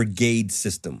is a brigade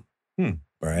system,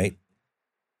 right?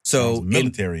 So sounds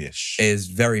military-ish. Is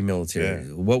very military.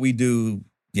 Yeah. What we do,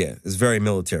 is very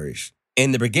military-ish.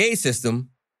 In the brigade system,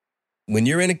 when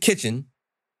you're in a kitchen,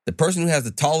 the person who has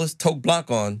the tallest toque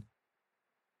blanc on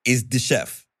is the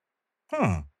chef.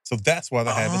 So that's why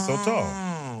the hat is so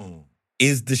tall.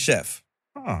 Is the chef.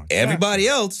 Gotcha. Everybody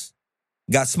else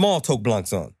got small toque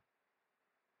blancs on.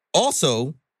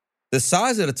 Also, the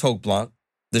size of the toque blanc,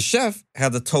 the chef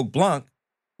has a toque blanc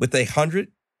with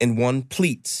 101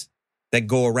 pleats that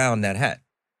go around that hat.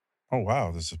 Oh,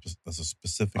 wow. That's a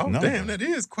specific number. Oh, damn. That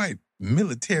is quite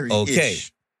military-ish. Okay.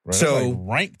 Right? So, like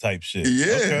rank type shit. Yeah.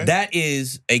 Okay. That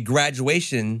is a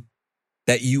graduation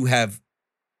that you have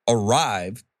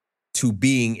arrived to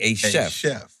being a chef.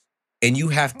 And you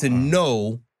have to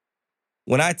know,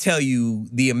 when I tell you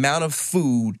the amount of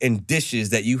food and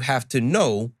dishes that you have to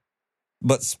know,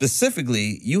 but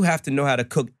specifically, you have to know how to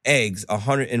cook eggs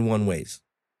 101 ways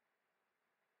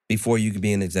before you can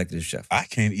be an executive chef. I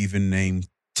can't even name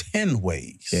 10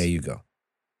 ways. There you go.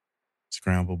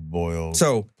 Scrambled, boiled,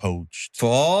 poached. For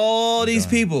all these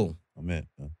people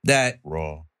that...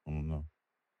 Raw. I don't know.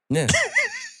 Yeah.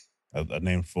 I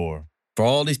named 4. For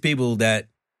all these people that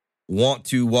want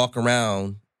to walk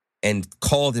around and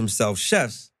call themselves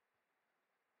chefs,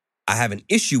 I have an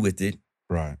issue with it.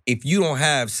 Right. If you don't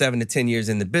have 7 to 10 years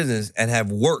in the business and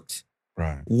have worked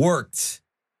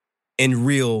in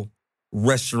real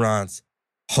restaurants,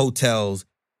 hotels,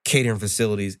 catering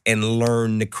facilities, and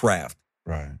learn the craft.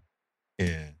 Right.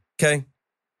 Yeah. Okay?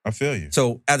 I feel you.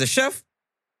 So as a chef,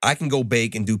 I can go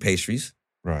bake and do pastries.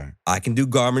 Right. I can do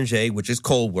garde manger, which is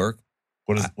cold work.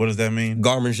 What does that mean?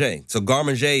 Garde manger. So garde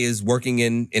manger is working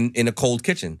in a cold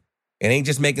kitchen. It ain't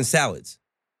just making salads.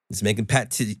 It's making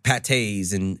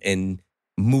pâtés and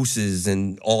mousses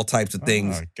and all types of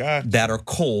things that are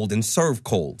cold and served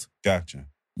cold. Gotcha.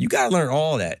 You got to learn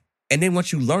all that. And then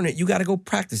once you learn it, you got to go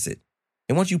practice it.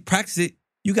 And once you practice it,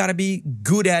 you got to be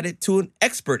good at it to an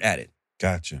expert at it.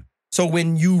 Gotcha. So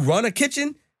when you run a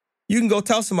kitchen, you can go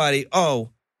tell somebody,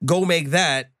 go make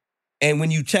that. And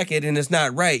when you check it and it's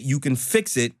not right, you can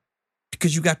fix it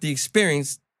because you got the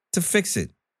experience to fix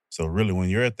it. So really, when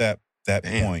you're at that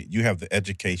point, you have the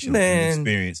education and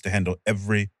experience to handle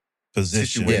every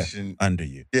position under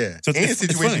you. Yeah. So and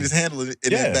situation is handled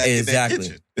in that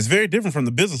kitchen. It's very different from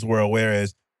the business world,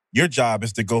 whereas your job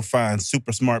is to go find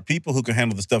super smart people who can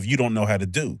handle the stuff you don't know how to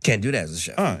do. Can't do that as a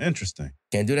chef. Interesting.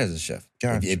 Can't do that as a chef.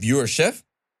 Gotcha. If you're a chef,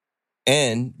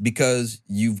 And because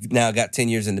you've now got 10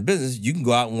 years in the business, you can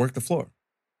go out and work the floor.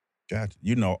 Gotcha.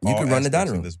 You know, You can run the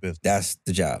dining room. of this business. That's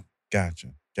the job.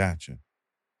 Gotcha.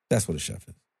 That's what a chef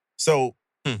is. So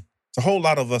it's a whole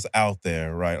lot of us out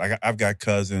there, right? I've got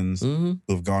cousins Mm-hmm.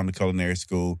 who have gone to culinary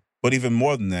school, but even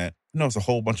more than that, it's a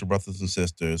whole bunch of brothers and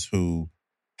sisters who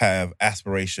have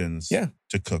aspirations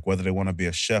to cook, whether they want to be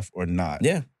a chef or not.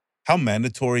 Yeah. How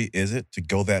mandatory is it to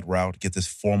go that route, get this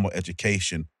formal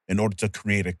education in order to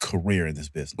create a career in this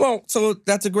business? Well, so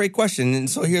that's a great question. And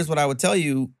so here's what I would tell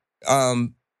you.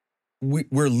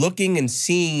 We're looking and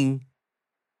seeing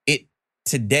it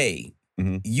today.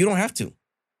 Mm-hmm. You don't have to.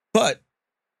 But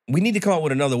we need to come up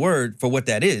with another word for what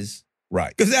that is.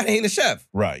 Right. Because that ain't a chef.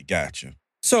 Right. Gotcha.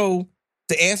 So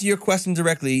to answer your question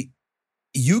directly,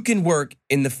 you can work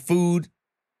in the food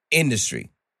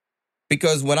industry.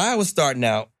 Because when I was starting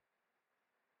out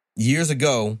years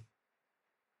ago,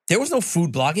 there was no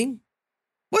food blogging.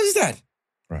 What is that?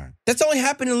 Right. That's only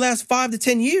happened in the last 5 to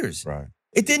 10 years. Right.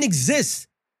 It didn't exist.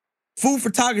 Food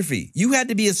photography. You had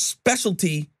to be a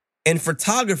specialty in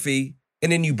photography,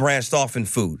 and then you branched off in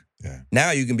food. Yeah.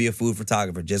 Now you can be a food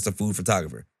photographer, just a food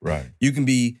photographer. Right. You can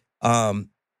be, a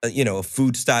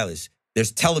food stylist.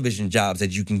 There's television jobs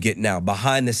that you can get now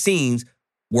behind the scenes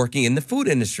working in the food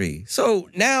industry. So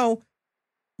now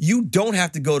you don't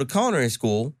have to go to culinary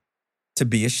school to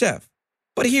be a chef.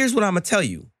 But here's what I'm going to tell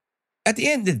you. At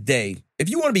the end of the day, if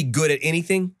you want to be good at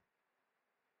anything,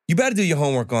 you better do your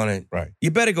homework on it. Right.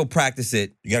 You better go practice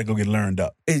it. You got to go get learned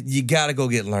up. You got to go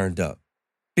get learned up.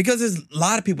 Because there's a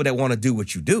lot of people that want to do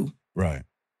what you do. Right.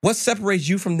 What separates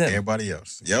you from them? Everybody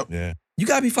else. Yep. Yeah. You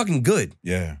got to be fucking good.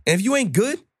 Yeah. And if you ain't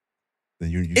good,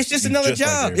 then it's just another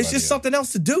job. It's just something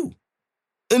else to do.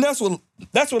 And that's what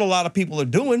a lot of people are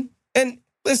doing. And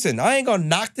listen, I ain't going to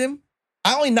knock them.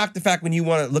 I only knock the fact when you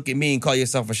want to look at me and call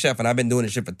yourself a chef, and I've been doing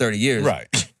this shit for 30 years. Right.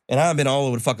 And I've been all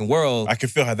over the fucking world. I can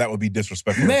feel how that would be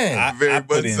disrespectful. Man. I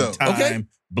put in time,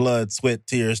 blood, sweat,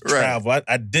 tears, travel.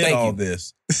 I did all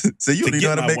this. So you don't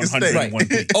even know how to make a steak. Right.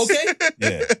 Okay?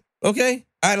 Yeah. Okay?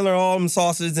 I had to learn all them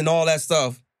sauces and all that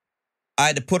stuff. I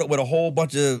had to put up with a whole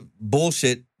bunch of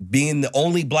bullshit being the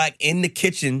only black in the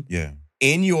kitchen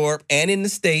in Europe and in the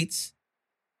States.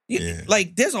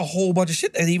 Like, there's a whole bunch of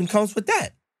shit that even comes with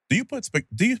that. Do you put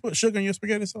sugar in your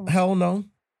spaghetti sauce? Hell no.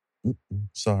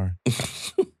 Sorry.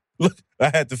 Look, I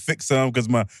had to fix some because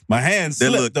my hand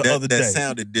slipped the other day. That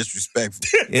sounded disrespectful.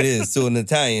 It is to an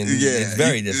Italian. It's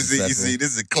very disrespectful. You see,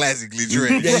 this is a classically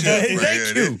trained.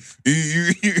 Thank you.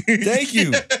 Thank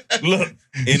you. Look,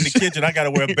 in the kitchen, I got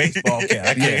to wear a baseball cap.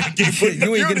 I can't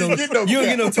you ain't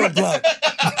get no top block.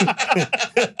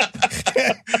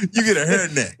 You get a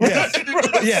hairnet.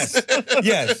 Yes.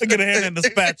 I get a hairnet and a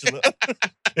spatula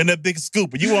and a big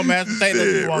scooper. You want mashed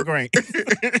potatoes? You want grain?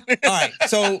 All right.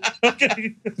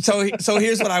 So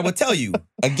here's what I would tell you.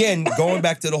 Again, going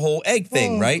back to the whole egg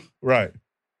thing, right? Right.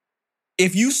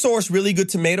 If you source really good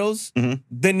tomatoes,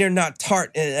 then they're not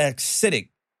tart and acidic.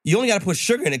 You only got to put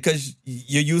sugar in it because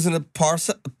you're using a par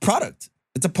product.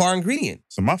 It's a par ingredient.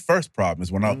 So my first problem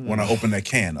is when I open that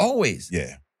can up. Always.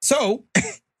 Yeah. So I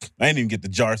didn't even get the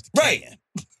jars to can.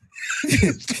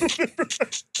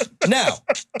 Now,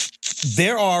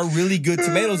 there are really good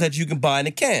tomatoes that you can buy in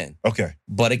a can. Okay.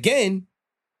 But again,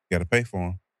 you got to pay for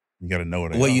them. You got to know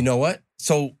what they are. Well, you know what?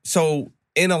 So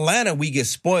in Atlanta, we get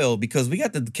spoiled because we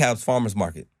got the DeKalb's Farmers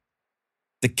Market.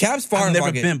 The DeKalb's Farmers Market.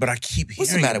 I've never been, but I keep hearing.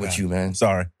 What's the matter with you, man?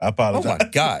 Sorry, I apologize. Oh my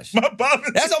gosh,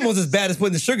 that's almost as bad as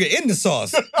putting the sugar in the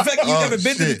sauce. In fact, you've never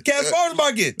been to the DeKalb's Farmers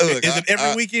Market. Is it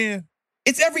every weekend?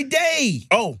 It's every day.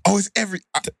 Oh, it's every.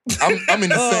 I'm in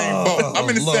the same boat. I'm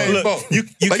in the same boat. You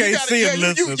can't see him,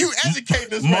 listeners. You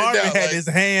educating us Marvin right now. had his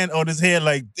hand on his head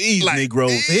like these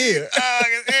Negroes here.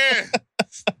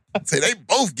 Say they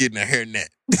both getting a hairnet.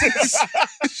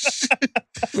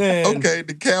 Man. Okay,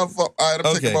 the cow. All right,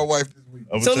 I'm taking my wife this week.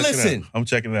 So listen, I'm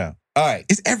checking it out. All right,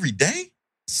 it's every day.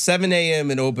 7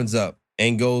 a.m. it opens up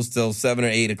and goes till 7 or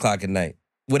 8 o'clock at night.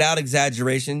 Without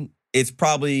exaggeration, it's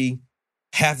probably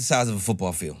half the size of a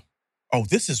football field. Oh,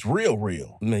 this is real.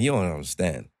 Man, you don't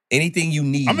understand. Anything you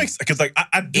need. I'm excited because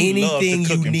I do love to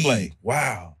cook and play.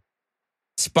 Wow.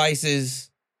 Spices,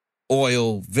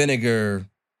 oil, vinegar,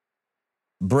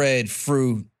 bread,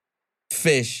 fruit,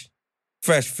 fish,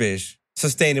 fresh fish,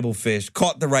 sustainable fish,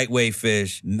 caught the right way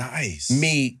fish. Nice.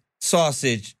 Meat,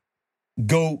 sausage,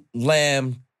 goat,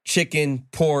 lamb, chicken,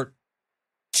 pork,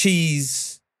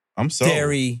 cheese,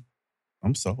 dairy.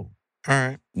 I'm sold. All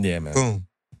right. Yeah, man. Boom.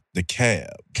 The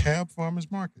Cab Farmers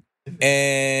Market.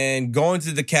 And going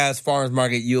to the DeKalb's Farmers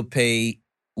Market, you'll pay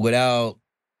without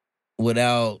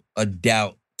a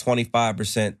doubt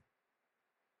 25%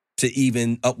 to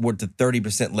even upward to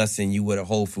 30% less than you would at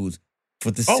Whole Foods for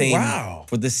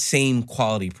the same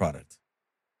quality product.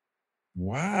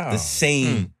 Wow. The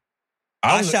same.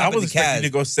 I shop was at the expecting you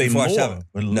to go say before I more, shop.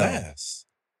 but No. less.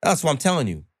 That's what I'm telling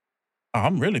you. Oh,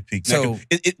 I'm really peaked. So-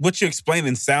 What you're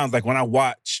explaining sounds like when I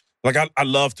watch, like I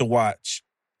love to watch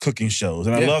cooking shows,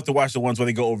 and I love to watch the ones where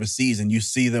they go overseas and you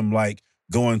see them like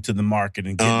going to the market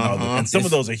and getting all the, and some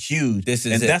of those are huge.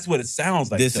 That's what it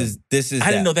sounds like. This is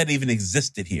I didn't know that even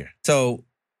existed here. So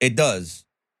it does.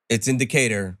 It's in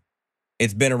Decatur.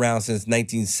 It's been around since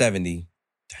 1970.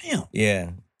 Damn.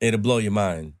 Yeah. It'll blow your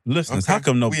mind. Listeners, how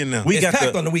come It's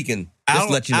packed on the weekend. Just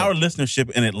to let you know. Our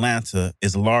listenership in Atlanta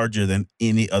is larger than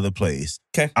any other place.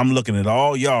 Okay. I'm looking at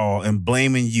all y'all and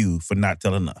blaming you for not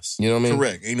telling us. You know what I mean?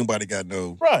 Correct. Ain't nobody got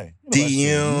no right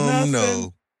DM,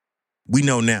 no. We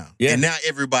know now. Yeah. And now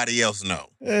everybody else know.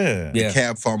 Yeah. The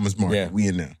Cab Farmers Market. Yeah. We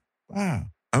in there. Wow.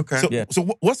 Okay.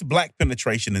 So what's black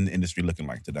penetration in the industry looking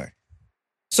like today?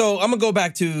 So I'm gonna go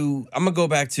back to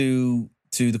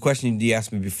the question you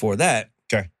asked me before that.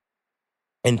 Okay.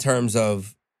 In terms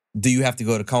of, do you have to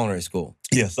go to culinary school?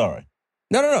 Yeah, sorry.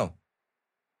 No.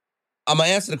 I'm gonna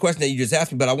answer the question that you just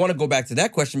asked me, but I want to go back to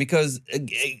that question because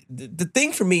the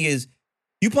thing for me is,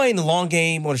 you playing the long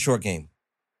game or the short game?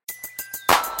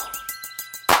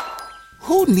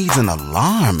 Who needs an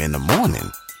alarm in the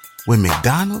morning when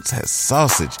McDonald's has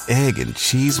sausage, egg, and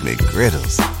cheese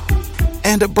McGriddles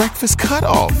and a breakfast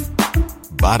cutoff?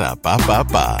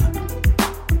 Ba-da-ba-ba-ba.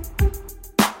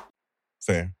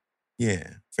 Fair.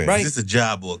 Yeah. Fair. Right. Is this a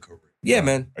job or a career? Yeah,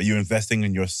 man. Are you investing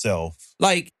in yourself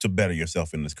Like, to better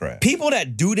yourself in this craft? people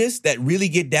that do this, that really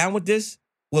get down with this,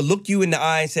 will look you in the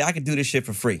eye and say, I could do this shit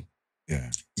for free.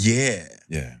 Yeah. Yeah.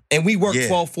 Yeah. And we work Yeah.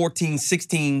 12, 14,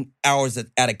 16 hours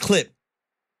at a clip,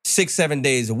 6-7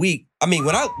 days a week. I mean,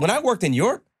 when I worked in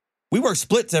York, we worked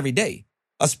splits every day.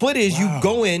 A split is you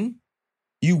go in,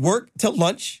 you work till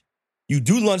lunch, you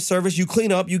do lunch service, you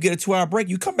clean up, you get a 2-hour break,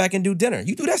 you come back and do dinner.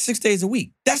 You do that 6 days a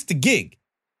week. That's the gig.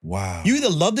 Wow. You either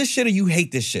love this shit or you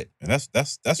hate this shit. And that's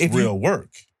If real work.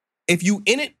 If you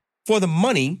in it for the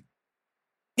money,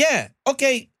 yeah,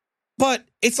 okay. But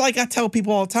it's like I tell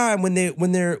people all the time when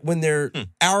they're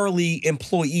hourly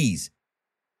employees,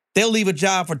 they'll leave a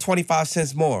job for 25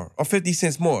 cents more or 50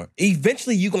 cents more.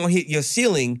 Eventually, you're going to hit your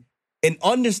ceiling and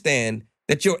understand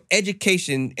that your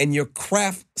education and your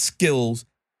craft skills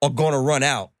are going to run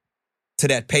out to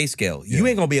that pay scale. You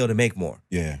ain't going to be able to make more.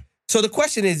 Yeah. So the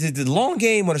question is it the long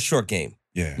game or the short game?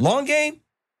 Yeah. Long game,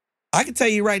 I can tell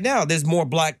you right now, there's more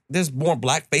black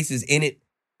faces in it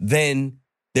than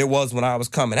there was when I was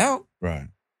coming out. Right.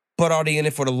 But are they in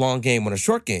it for the long game or the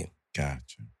short game?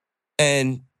 Gotcha.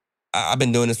 And I've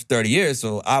been doing this for 30 years,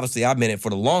 so obviously I'm in it for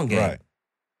the long game. Right.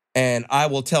 And I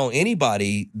will tell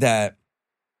anybody that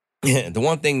the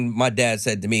one thing my dad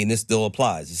said to me, and this still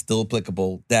applies, it's still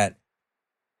applicable, that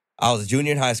I was a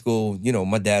junior in high school. You know,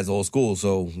 my dad's old school,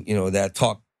 so, you know, that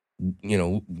talk, you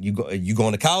know, you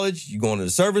going to college, you going to the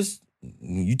service,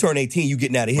 you turn 18, you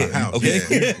getting out of here. Wow, Okay?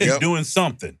 yeah. You're doing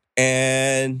something.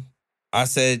 And I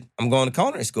said, I'm going to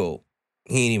culinary school.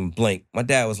 He ain't even blink. My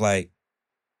dad was like,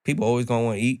 people always going to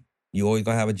want to eat. You always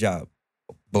going to have a job.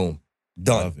 Boom.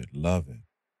 Done. Love it.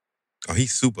 Oh,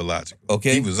 he's super logical.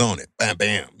 Okay. He was on it. Bam,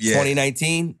 bam. Yeah.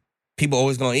 2019, people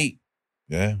always going to eat.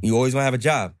 Yeah. You always going to have a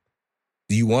job.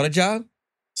 Do you want a job?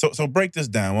 So break this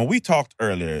down. When we talked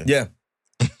earlier, Yeah.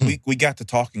 we got to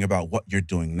talking about what you're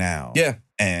doing now. Yeah.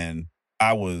 And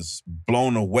I was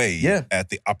blown away at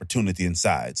the opportunity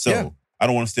inside. So Yeah. I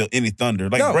don't want to steal any thunder.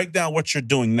 Like, No. break down what you're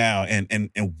doing now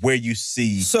and where you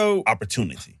see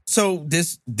opportunity. So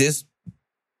this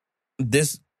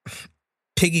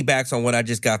piggybacks on what I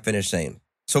just got finished saying.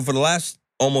 So for the last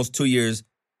almost 2 years,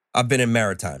 I've been in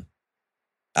maritime.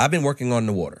 I've been working on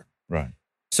the water. Right.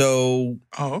 So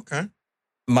okay.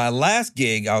 My last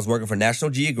gig, I was working for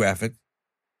National Geographic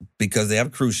because they have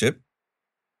a cruise ship.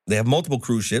 They have multiple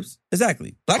cruise ships.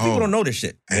 Exactly. Black people don't know this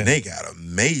shit. And they got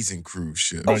amazing cruise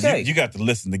ships. Bro, Okay. you got to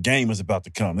listen. The game is about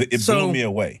to come. It So- blew me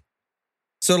away.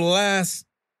 So the last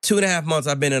 2.5 months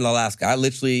I've been in Alaska. I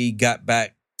literally got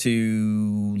back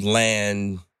to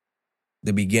land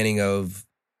the beginning of,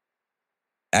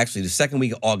 actually the second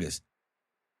week of August.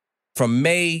 From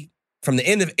the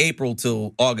end of April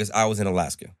till August, I was in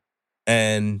Alaska.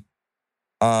 And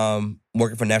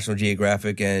working for National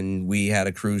Geographic, and we had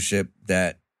a cruise ship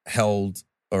that held,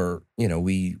 or, you know,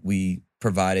 we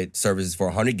provided services for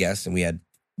 100 guests, and we had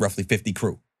roughly 50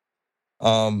 crew.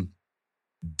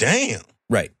 Damn.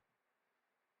 Right.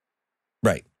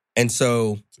 And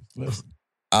so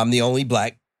I'm the only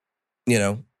black, you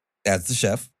know, as the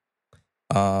chef.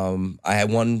 I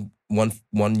had one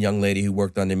young lady who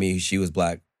worked under me. She was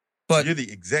black. But you're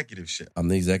the executive chef. I'm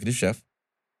the executive chef.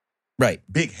 Right.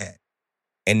 Big hat.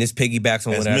 And this piggybacks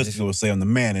on As what I Mystical would say, I'm the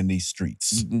man in these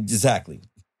streets. Exactly.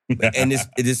 And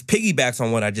this piggybacks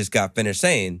on what I just got finished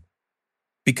saying,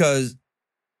 because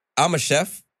I'm a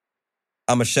chef.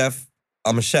 I'm a chef.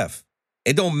 I'm a chef.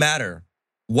 It don't matter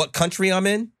what country I'm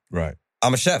in. Right.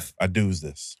 I'm a chef. I do's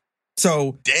this.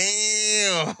 So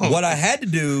damn. What I had to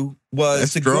do was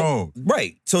That's strong.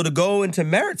 Right. So to go into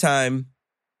maritime.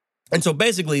 And so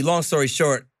basically, long story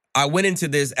short, I went into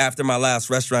this after my last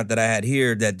restaurant that I had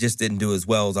here that just didn't do as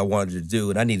well as I wanted to do.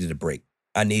 And I needed a break.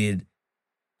 I needed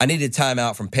time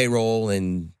out from payroll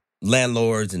and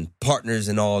landlords and partners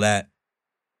and all that.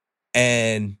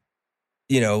 And,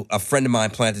 you know, a friend of mine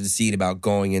planted the seed about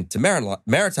going into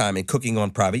maritime and cooking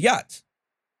on private yachts.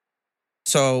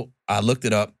 So I looked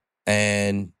it up,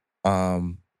 and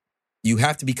you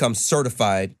have to become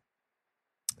certified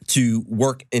to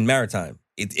work in maritime.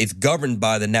 It's governed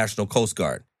by the National Coast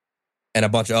Guard and a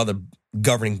bunch of other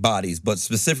governing bodies, but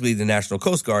specifically the National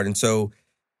Coast Guard. And so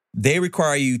they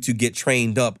require you to get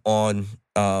trained up on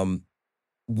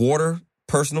water,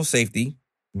 personal safety,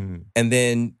 and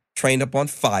then trained up on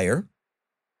fire,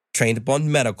 trained up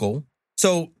on medical.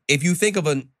 So if you think of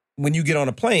when you get on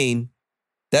a plane,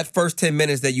 that first 10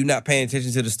 minutes that you're not paying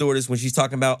attention to the stewardess when she's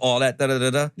talking about all that,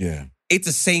 yeah, it's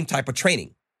the same type of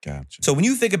training. Gotcha. So when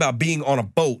you think about being on a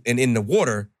boat and in the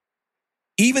water,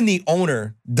 even the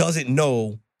owner doesn't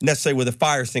know necessarily where the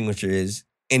fire extinguisher is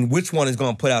and which one is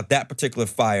going to put out that particular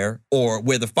fire, or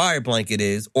where the fire blanket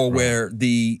is, or where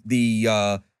the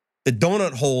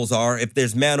donut holes are if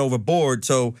there's man overboard.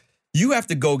 So you have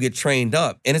to go get trained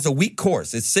up, and it's a week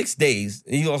course. It's 6 days,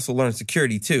 and you also learn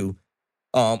security too,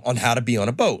 on how to be on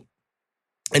a boat.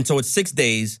 And so it's 6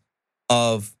 days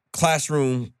of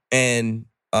classroom and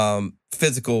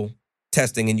physical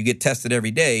testing, and you get tested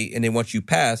every day. And then once you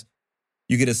pass,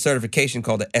 you get a certification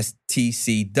called the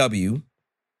STCW,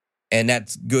 and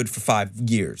that's good for 5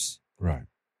 years. Right.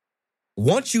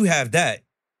 Once you have that,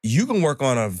 you can work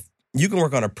on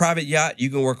a private yacht, you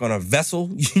can work on a vessel,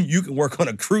 you can work on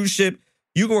a cruise ship,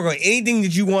 you can work on anything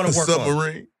that you want to work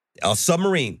submarine. on. A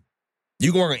submarine.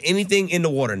 You can work on anything in the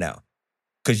water now,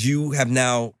 because you have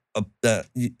now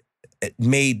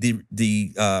made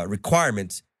the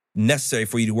requirements necessary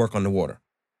for you to work on the water.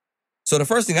 So the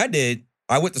first thing I did,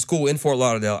 I went to school in Fort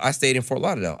Lauderdale. I stayed in Fort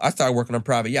Lauderdale. I started working on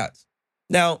private yachts.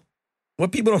 Now,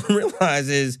 what people don't realize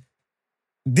is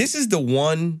this is the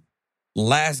one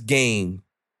last game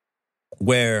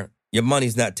where your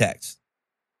money's not taxed.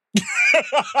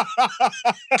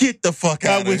 Get the fuck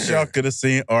out I wish y'all could have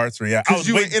seen Art's reaction. Because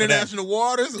you in international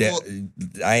waters?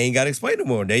 I ain't got to explain no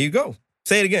more. There you go.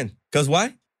 Say it again. Because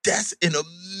why? That's an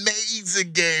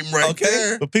amazing game right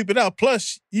there. But people now,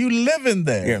 plus you living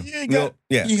there. Yeah. You ain't got,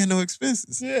 You got no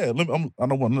expenses. Yeah, I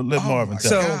don't want to let Marvin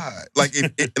tell. So, God. Like,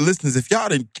 listeners, if y'all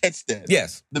didn't catch that,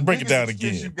 yes, the break it down biggest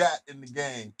again. expense you got in the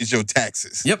game is your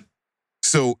taxes. Yep.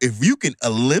 So if you can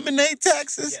eliminate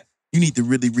taxes, you need to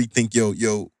really rethink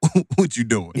yo, what you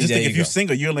doing. Just think, if you're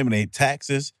single, you eliminate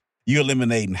taxes. You're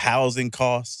eliminating housing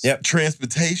costs. Yep.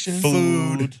 Transportation,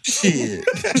 food, shit.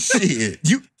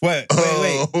 You wait,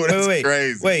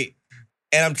 crazy. Wait,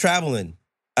 and I'm traveling.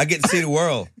 I get to see the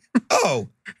world. Oh,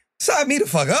 sign me the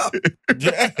fuck up.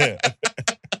 Yeah.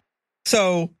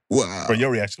 So, wow. But your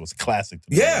reaction was classic.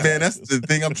 To me. Yeah, man, that's the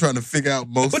thing I'm trying to figure out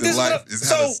most in life is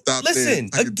how to stop.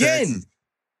 Listen, again,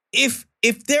 if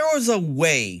there was a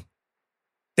way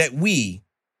that we,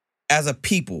 as a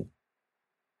people,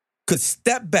 could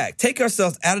step back, take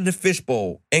ourselves out of the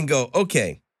fishbowl and go,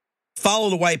 okay, follow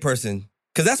the white person,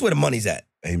 because that's where the money's at.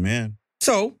 Amen.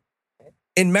 So,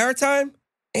 in maritime,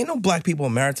 ain't no black people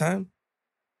in maritime.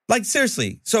 Like,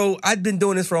 seriously. So, I've been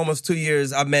doing this for almost 2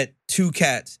 years. I've met 2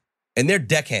 cats, and they're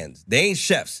deckhands. They ain't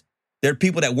chefs. They're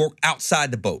people that work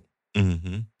outside the boat.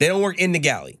 Mm-hmm. They don't work in the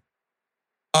galley.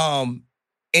 And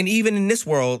even in this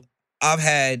world, I've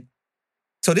had...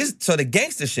 So the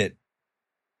gangster shit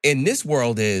in this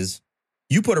world is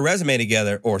you put a resume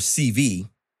together, or CV,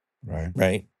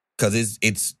 right? Because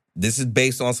this is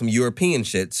based on some European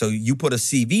shit. So you put a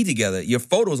CV together, your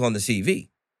photo's on the CV,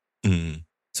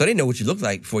 so they know what you look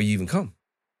like before you even come.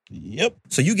 Yep.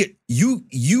 So you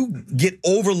get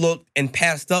overlooked and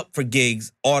passed up for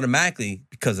gigs automatically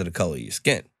because of the color of your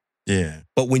skin. Yeah.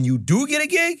 But when you do get a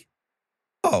gig,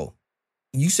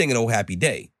 you sing an old happy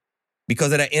day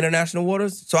because of that international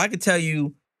waters. So I could tell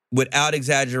you, without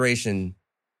exaggeration,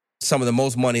 some of the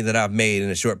most money that I've made in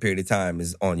a short period of time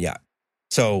is on yacht.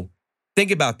 So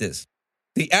think about this.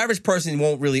 The average person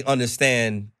won't really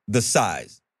understand the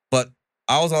size, but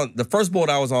the first boat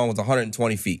I was on was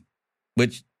 120 feet,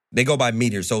 which they go by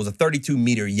meters. So it was a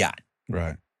 32-meter yacht.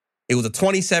 Right. It was a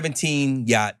 2017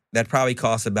 yacht that probably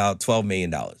cost about $12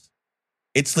 million.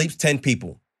 It sleeps 10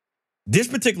 people. This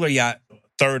particular yacht,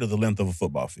 third of the length of a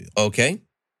football field. Okay.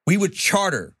 We would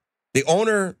charter. The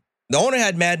owner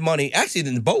had mad money. Actually,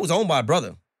 the boat was owned by a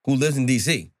brother who lives in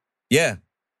D.C. Yeah.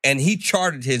 And he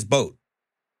chartered his boat.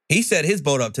 He set his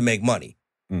boat up to make money.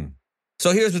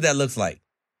 So here's what that looks like.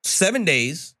 7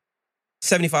 days,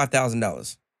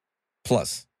 $75,000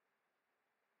 plus.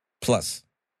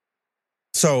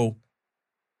 So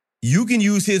you can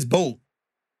use his boat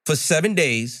for 7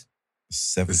 days.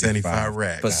 75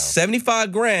 racks. For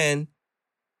 $75,000.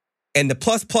 And the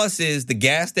plus is the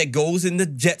gas that goes in the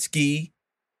jet ski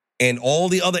and all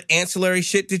the other ancillary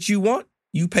shit that you want,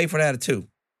 you pay for that too.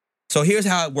 So here's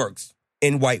how it works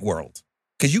in white world.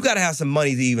 Because you got to have some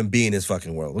money to even be in this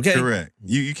fucking world, okay? Correct.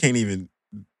 You can't even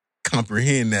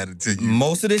comprehend that until you...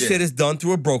 Most of this shit is done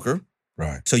through a broker.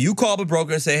 Right. So you call up a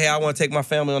broker and say, hey, I want to take my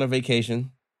family on a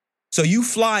vacation. So you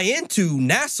fly into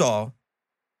Nassau,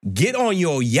 get on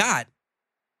your yacht,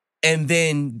 and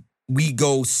then we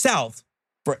go south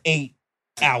for 8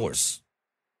 hours.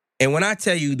 And when I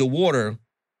tell you the water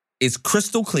is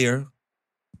crystal clear,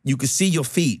 you can see your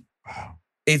feet. Wow.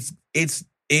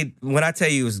 When I tell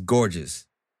you it's gorgeous.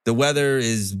 The weather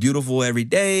is beautiful every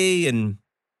day, and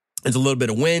there's a little bit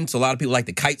of wind, so a lot of people like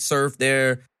to kite surf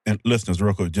there. And listeners,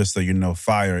 real quick, just so you know,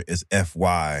 fire is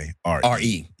FYRE.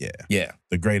 RE. Yeah.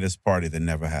 The greatest party that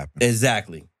never happened.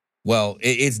 Exactly. Well,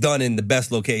 it's done in the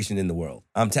best location in the world.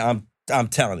 I'm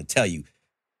tell you.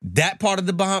 That part of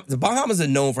the Bahamas are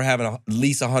known for having at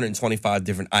least 125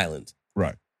 different islands.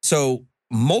 Right. So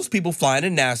most people fly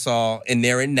into Nassau, and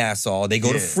they're in Nassau. They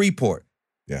go to Freeport.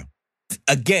 Yeah.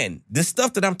 Again, this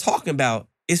stuff that I'm talking about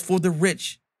is for the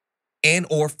rich and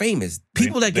or famous.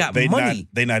 People that got money.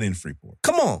 They're not in Freeport.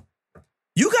 Come on.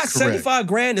 You got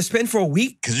 $75,000 to spend for a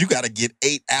week? Because you got to get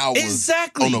 8 hours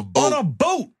exactly. on a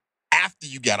boat. After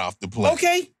you got off the plane.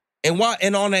 Okay. And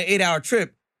on that 8-hour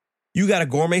trip, you got a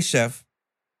gourmet chef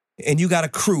and you got a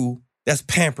crew that's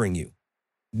pampering you.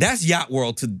 That's yacht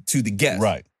world to the guest.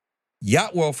 Right.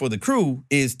 Yacht world for the crew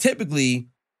is typically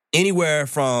anywhere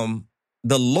from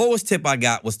the lowest tip I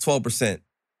got was 12%.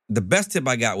 The best tip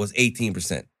I got was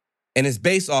 18%. And it's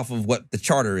based off of what the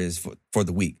charter is for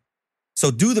the week. So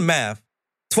do the math.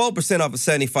 12% off of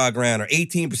 $75,000 or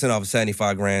 18% off of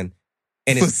 $75,000.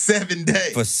 And for 7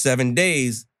 days. For 7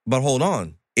 days. But hold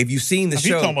on. If you've seen the show.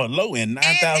 You're talking about low end,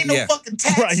 9,000. Ain't no fucking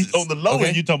taxes. Right. On the low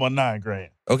end, you're talking about $9,000.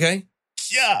 Okay.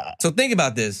 Yeah. So think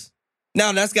about this.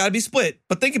 Now, that's got to be split.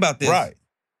 But think about this. Right.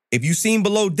 If you've seen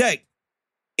Below Deck,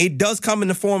 it does come in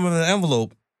the form of an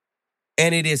envelope,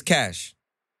 and it is cash.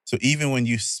 So even when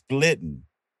you splitting,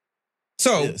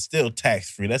 it's still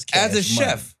tax-free. That's cash as a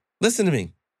chef, listen to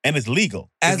me. And it's legal.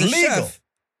 As a chef,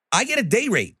 I get a day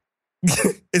rate.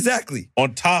 Exactly.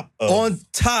 On top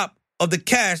of the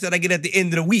cash that I get at the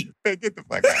end of the week. Man, get the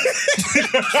fuck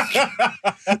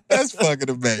out. That's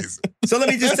fucking amazing. So let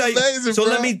me just tell you. Amazing, so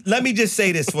bro. let me just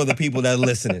say this for the people that are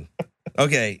listening.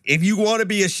 Okay, if you want to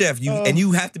be a chef, and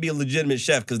you have to be a legitimate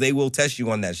chef because they will test you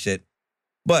on that shit.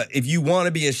 But if you want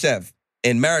to be a chef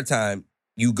in maritime,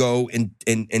 you go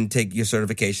and take your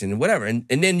certification and whatever, and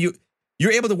then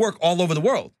you're able to work all over the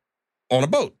world on a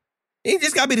boat. It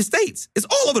just got to be the States. It's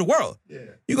all over the world. Yeah.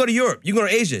 You go to Europe, you go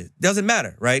to Asia. Doesn't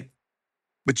matter, right?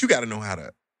 But you got to know how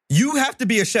to. You have to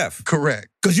be a chef. Correct.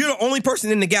 Because you're the only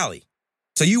person in the galley.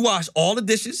 So you wash all the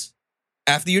dishes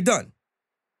after you're done.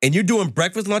 And you're doing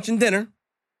breakfast, lunch, and dinner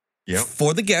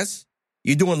for the guests.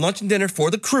 You're doing lunch and dinner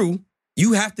for the crew.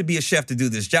 You have to be a chef to do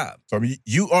this job. So I mean,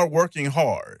 you are working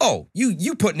hard. Oh,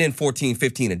 you putting in 14,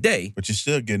 15 a day. But you're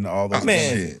still getting all those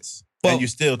benefits. And you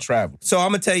still travel. So I'm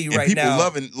going to tell you right people now.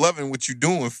 People loving what you're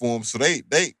doing for them. So they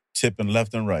tipping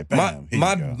left and right. Bam,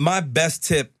 my best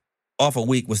tip off a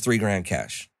week was $3,000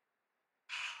 cash.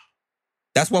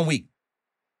 That's 1 week.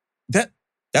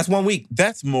 That's 1 week.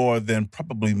 That's more than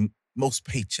probably most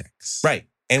paychecks. Right.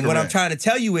 And what I'm trying to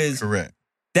tell you is correct.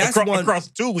 That's across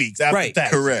 2 weeks after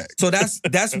taxes. Correct. So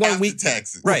that's 1 week.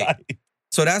 Taxes. Right.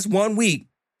 So that's 1 week,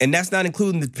 and that's not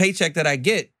including the paycheck that I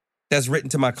get that's written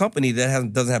to my company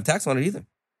that doesn't have tax on it either.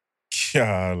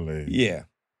 Golly. Yeah.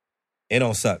 It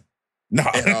don't suck. No.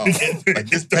 At all. Like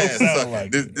this past suck.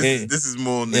 Like this is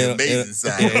more on the amazing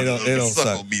side of the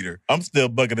suckle meter. I'm still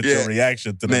bugging at your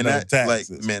reaction to the taxes.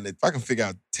 If I can figure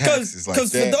out taxes like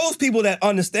that. Because for those people that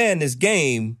understand this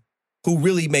game who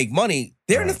really make money,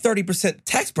 they're in the 30%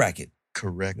 tax bracket.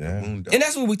 Correct. Yeah. And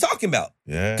that's what we're talking about.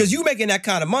 Yeah. Because you making that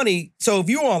kind of money. So if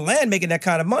you're on land making that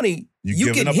kind of money, you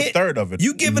giving get up hit. a third of it.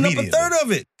 You giving up a third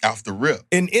of it. Off the rip.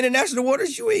 In international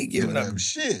waters, you ain't giving up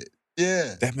shit.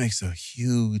 Yeah. That makes a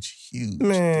huge man.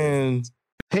 difference.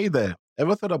 Hey there.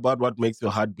 Ever thought about what makes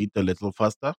your heart beat a little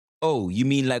faster? Oh, you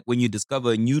mean like when you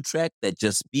discover a new track that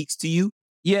just speaks to you?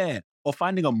 Yeah, or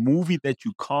finding a movie that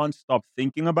you can't stop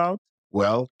thinking about?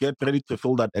 Well, get ready to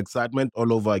feel that excitement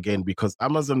all over again because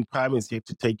Amazon Prime is here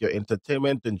to take your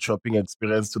entertainment and shopping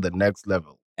experience to the next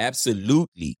level.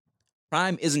 Absolutely.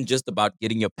 Prime isn't just about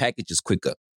getting your packages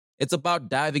quicker. It's about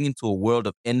diving into a world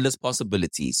of endless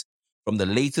possibilities, from the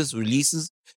latest releases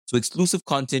to exclusive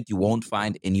content you won't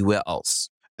find anywhere else.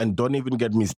 And don't even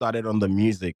get me started on the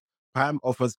music. Prime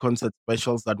offers concert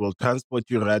specials that will transport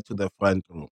you right to the front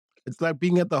row. It's like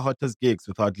being at the hottest gigs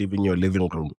without leaving your living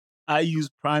room. I use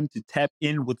Prime to tap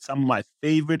in with some of my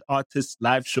favorite artists'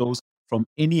 live shows from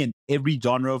any and every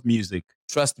genre of music.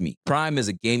 Trust me, Prime is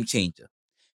a game changer.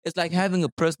 It's like having a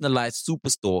personalized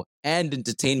superstore and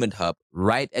entertainment hub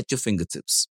right at your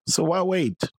fingertips. So why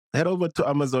wait? Head over to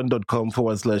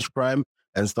amazon.com/Prime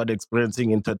and start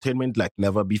experiencing entertainment like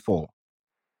never before.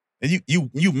 And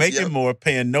you making more,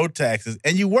 paying no taxes,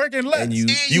 and you working less. And you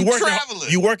working traveling.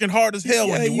 You working hard as hell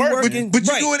when you working. But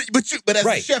you doing it. But as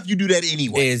a chef, you do that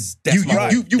anyway. That's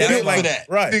my you built my, for that.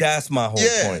 Right. That's my whole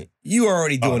point. You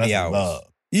already doing the hours. Love.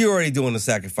 You already doing the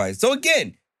sacrifice. So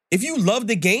again, if you love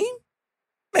the game,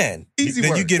 man, easy then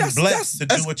work. you getting blessed to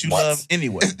do what you love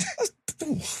anyway.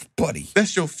 Buddy,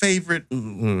 that's your favorite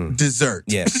dessert.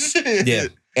 Yeah, yeah.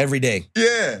 Every day.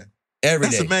 Yeah.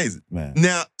 That's amazing, man.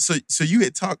 Now, so you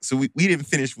had talked. So we didn't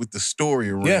finish with the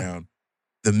story around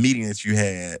the meeting that you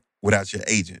had without your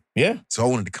agent. Yeah. So I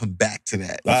wanted to come back to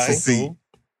that to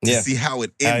see how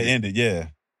it ended. How it ended, yeah.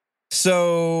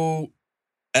 So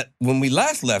when we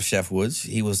last left Chef Woods,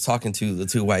 he was talking to the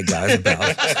two white guys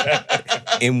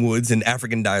about M. Woods and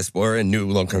African diaspora and New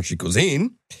Long Country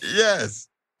cuisine. Yes.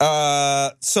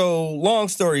 So long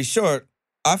story short,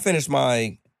 I finished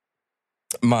my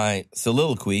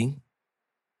soliloquy.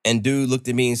 And dude looked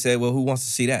at me and said, well, who wants to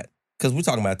see that? Because we're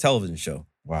talking about a television show.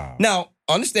 Wow. Now,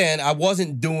 understand, I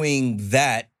wasn't doing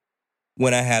that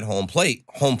when I had Home Plate.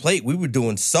 Home Plate, we were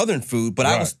doing Southern food, but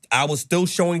I was still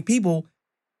showing people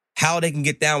how they can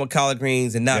get down with collard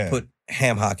greens and not put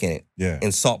ham hock in it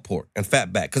and salt pork and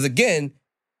fat back. Because again,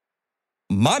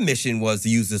 my mission was to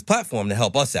use this platform to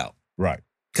help us out. Right.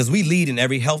 Because we lead in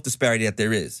every health disparity that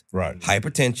there is. Right.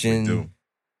 Hypertension,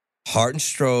 heart and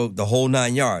stroke, the whole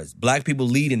 9 yards. Black people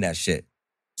lead in that shit.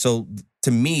 So to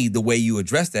me, the way you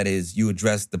address that is you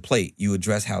address the plate. You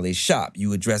address how they shop.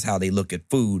 You address how they look at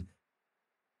food.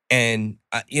 And,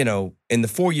 in the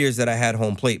 4 years that I had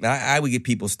Home Plate, I would get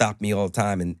people stop me all the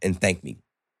time and thank me.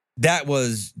 That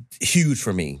was huge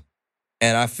for me.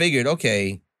 And I figured,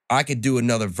 okay, I could do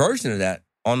another version of that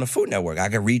on the Food Network. I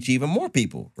could reach even more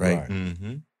people, right?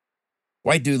 Mm-hmm.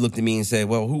 White dude looked at me and said,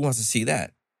 well, who wants to see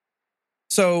that?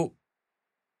 So,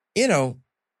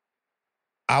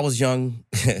 I was young,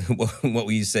 what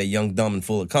we used to say, young, dumb, and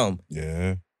full of cum.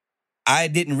 Yeah. I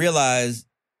didn't realize,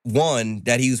 one,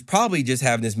 that he was probably just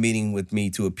having this meeting with me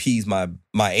to appease my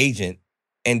agent.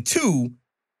 And two,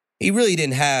 he really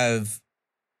didn't have,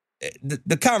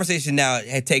 the conversation now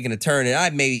had taken a turn and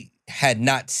I had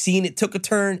not seen it took a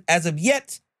turn as of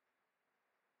yet.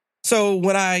 So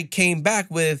when I came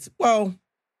back with, well,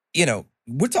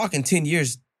 we're talking 10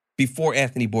 years before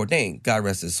Anthony Bourdain, God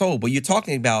rest his soul, but you're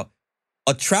talking about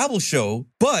a travel show,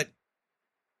 but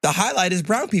the highlight is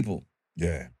brown people.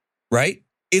 Yeah. Right?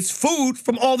 It's food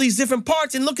from all these different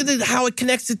parts, and look at how it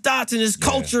connects the dots and his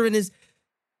culture and his,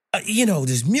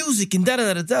 there's music and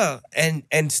da-da-da-da-da.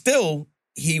 And still,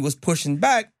 he was pushing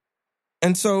back.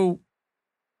 And so,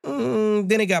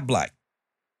 then it got black.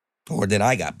 Or then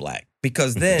I got black.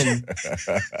 Because then,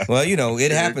 well,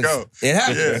 it happens. It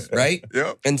happens, right?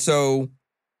 Yep. And so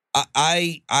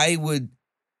I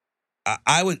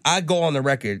go on the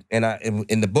record, and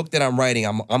in the book that I'm writing,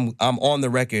 I'm on the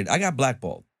record. I got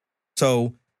blackballed.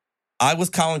 So I was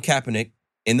Colin Kaepernick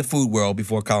in the food world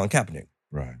before Colin Kaepernick.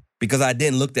 Right. Because I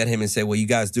then looked at him and said, well, you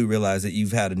guys do realize that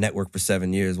you've had a network for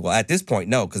 7 years. Well, at this point,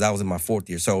 no, because I was in my 4th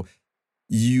year. So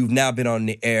you've now been on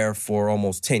the air for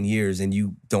almost 10 years and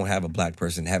you don't have a black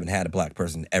person, haven't had a black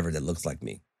person ever that looks like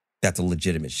me. That's a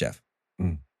legitimate chef.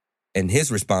 Mm. And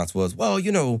his response was, well,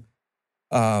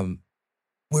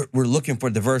 we're looking for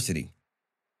diversity.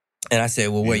 And I said,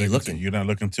 well, where are you looking? You're not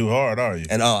looking too hard, are you?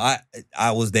 And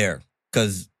I was there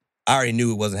because I already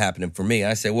knew it wasn't happening for me.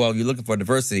 I said, well, you're looking for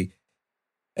diversity.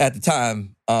 At the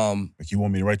time, like you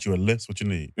want me to write you a list? What you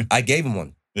need? I gave him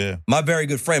one. Yeah. My very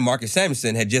good friend Marcus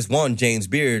Samuelson had just won James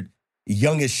Beard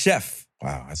youngest chef.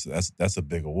 Wow, that's a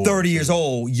big award. 30 years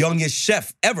old, youngest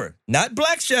chef ever. Not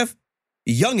black chef,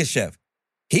 youngest chef.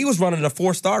 He was running a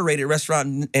 4-star rated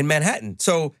restaurant in Manhattan.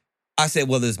 So I said,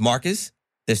 well, there's Marcus,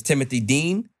 there's Timothy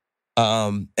Dean,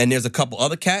 and there's a couple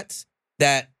other cats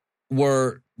that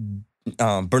were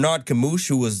Bernard Camus,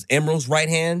 who was Emerald's right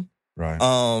hand. Right.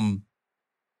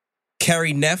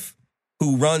 Carrie Neff,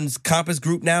 who runs Compass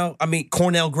Group now. I mean,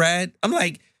 Cornell grad. I'm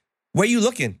like, where you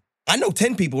looking? I know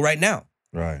 10 people right now.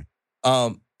 Right.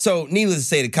 So needless to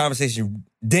say, the conversation,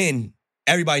 then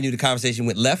everybody knew the conversation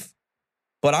went left,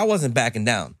 but I wasn't backing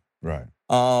down. Right.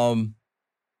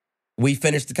 We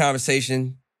finished the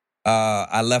conversation.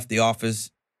 I left the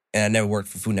office and I never worked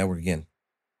for Food Network again.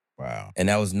 Wow. And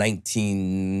that was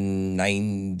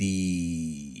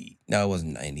 1990. No, it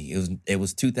wasn't 90. It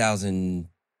was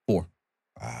 2004.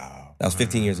 Wow. That was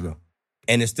 15 years ago.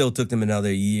 And it still took them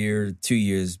another year, 2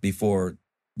 years before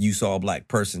you saw a black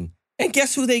person. And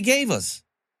guess who they gave us?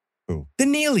 Who? The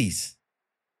Neelys.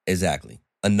 Exactly.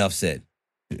 Enough said.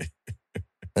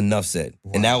 Enough said.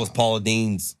 Wow. And that was Paula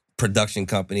Dean's production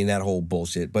company and that whole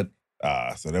bullshit. But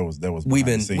so that was we've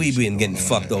been getting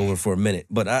fucked over for a minute.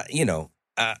 But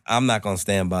I'm not gonna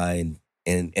stand by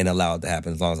and allow it to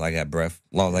happen as long as I got breath,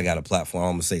 as long as I got a platform,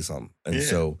 I'm gonna say something. And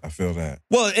so I feel that.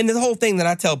 Well, and the whole thing that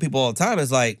I tell people all the time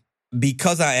is like,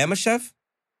 because I am a chef,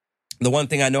 the one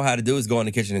thing I know how to do is go in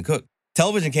the kitchen and cook.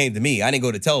 Television came to me. I didn't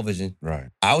go to television. Right.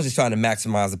 I was just trying to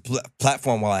maximize the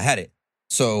platform while I had it.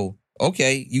 So,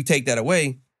 okay, you take that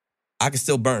away, I can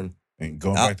still burn. And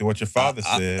going back to what your father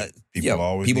said, people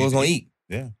always gonna eat.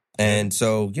 Yeah. And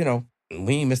so,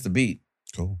 we ain't missed a beat.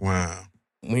 Cool. Wow.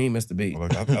 We ain't missed a beat. Well,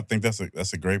 look, I think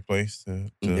that's a great place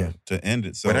to end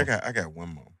it. So, but I got one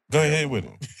more. Go ahead with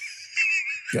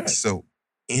it. So,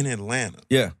 in Atlanta,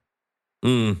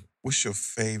 what's your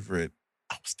favorite?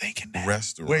 I was thinking that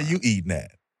restaurant. Where you eating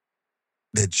at?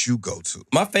 That you go to.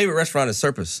 My favorite restaurant is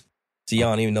Surface. See,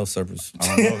 y'all don't even know Surface.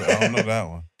 I don't know that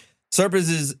one.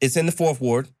 Surface it's in the 4th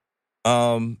Ward.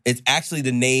 It's actually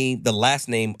the last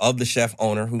name of the chef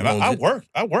owner who owns it.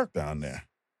 I work down there.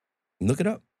 Look it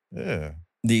up. Yeah.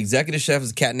 The executive chef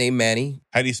is a cat named Manny.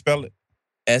 How do you spell it?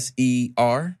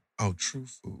 SER. Oh, True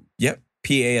Food. Yep.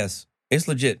 PAS. It's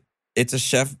legit. It's a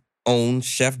chef-owned,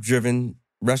 chef-driven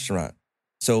restaurant.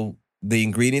 So the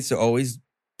ingredients are always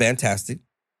fantastic.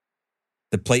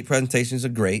 The plate presentations are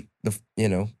great.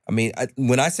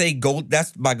 When I say go,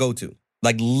 that's my go-to.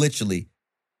 Like literally,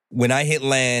 when I hit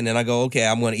land and I go, okay,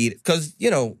 I'm going to eat it. Because,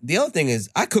 the other thing is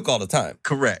I cook all the time.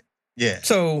 Correct. Yeah.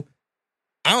 So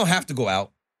I don't have to go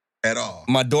out. At all.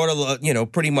 My daughter,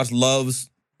 pretty much loves,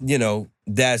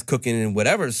 dad's cooking and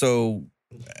whatever. So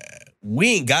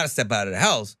we ain't got to step out of the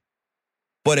house.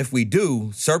 But if we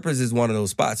do, Surface is one of those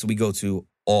spots we go to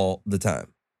all the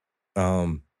time.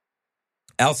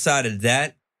 Outside of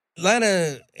that,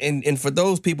 Atlanta, and for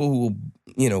those people who,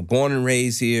 born and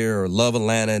raised here or love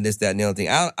Atlanta and this, that, and the other thing,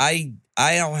 I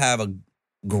don't have a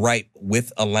gripe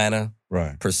with Atlanta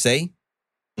per se.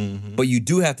 Mm-hmm. But you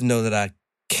do have to know that I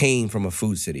came from a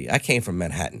food city. I came from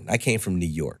Manhattan. I came from New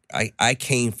York. I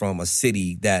came from a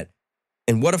city that,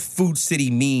 and what a food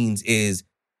city means is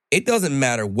it doesn't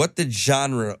matter what the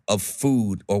genre of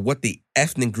food or what the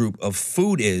ethnic group of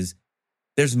food is,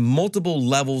 there's multiple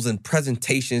levels and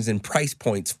presentations and price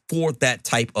points for that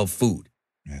type of food.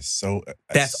 That's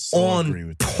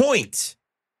on point.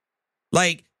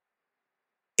 Like,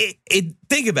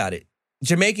 think about it.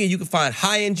 Jamaica, you can find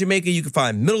high-end Jamaica, you can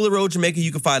find middle-of-the-road Jamaica,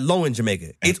 you can find low-end Jamaica.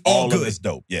 And it's all good. Of it's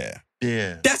dope, yeah.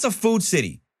 Yeah. That's a food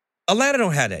city. Atlanta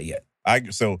don't have that yet.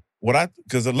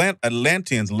 Because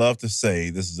Atlanteans love to say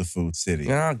this is a food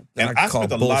city. I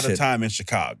spent a lot of time in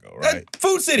Chicago, right?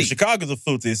 Food city. Chicago's a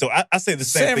food city. So I say the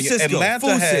same San thing. Francisco, Atlanta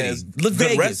food has city. good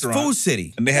Vegas, restaurants. food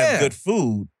city. And they have good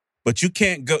food. But you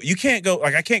can't go,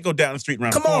 like I can't go down the street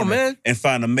around the corner man. and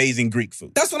find amazing Greek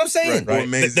food. That's what I'm saying. Right? Or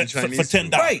amazing Chinese for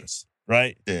 $10. Food.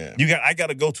 Right? Yeah. I got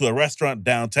to go to a restaurant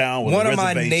downtown with one a of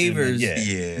my reservation. neighbors,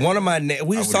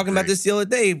 we was talking about this the other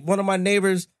day. One of my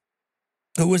neighbors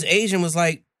who was Asian was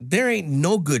like, there ain't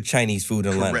no good Chinese food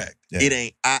in Atlanta. Correct. Yeah. It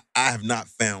ain't. I have not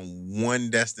found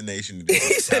one destination.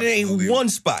 He said it ain't one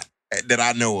spot that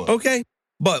I know of. Okay.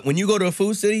 But when you go to a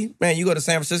food city, man, you go to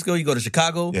San Francisco, you go to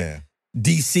Chicago,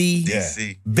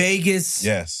 DC, Vegas.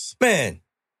 Yes. Man,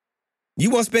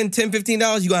 you want to spend $10, $15, you're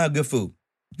going to have good food.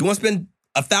 You want to spend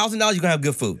 $1,000, you're going to have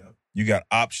good food. You got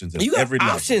options at you got every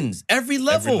options, level. every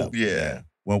level. Yeah.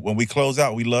 When we close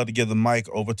out, we love to give the mic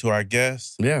over to our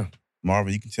guests. Yeah.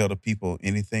 Marvin, you can tell the people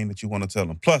anything that you want to tell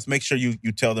them. Plus, make sure you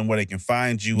tell them where they can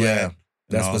find you at.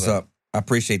 That's what's up. I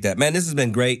appreciate that. Man, this has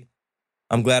been great.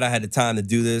 I'm glad I had the time to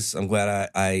do this. I'm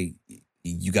glad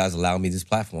you guys allowed me this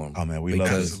platform. Oh, man, we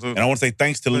love it. And I want to say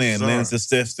thanks to Lynn. Lynn's the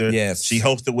sister. Yes. She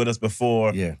hosted with us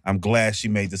before. Yeah. I'm glad she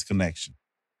made this connection.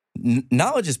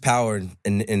 Knowledge is power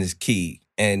and is key.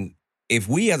 And if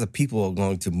we as a people are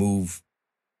going to move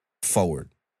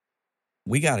forward,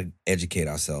 we got to educate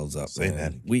ourselves up, Say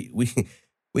man.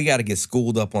 We got to get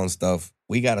schooled up on stuff.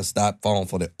 We got to stop falling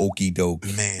for the okie doke.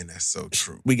 Man, that's so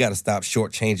true. We got to stop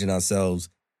shortchanging ourselves.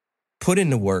 Put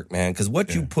in the work, man, because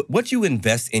what you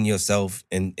invest in yourself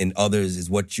and in others is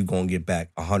what you're going to get back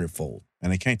 100-fold.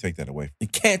 And they can't take that away. You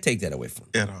can't take that away from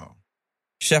you. At all.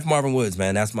 Chef Marvin Woods,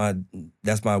 man, that's my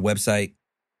website.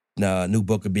 New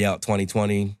book will be out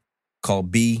 2020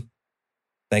 called B.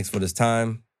 Thanks for this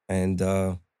time. And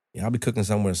I'll be cooking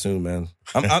somewhere soon, man.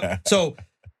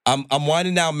 I'm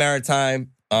winding down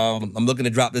Maritime. I'm looking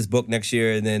to drop this book next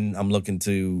year, and then I'm looking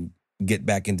to get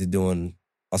back into doing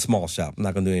a small shop. I'm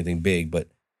not gonna do anything big, but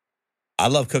I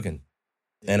love cooking.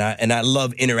 And I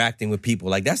love interacting with people.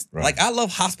 Like that's like I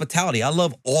love hospitality. I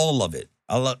love all of it.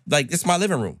 I love it's my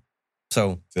living room.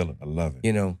 So feel it. I love it.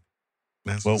 You know.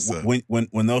 That's well,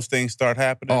 when those things start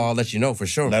happening, I'll let you know for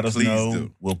sure. Let us Please know.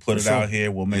 do. We'll put it out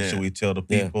here. We'll make sure we tell the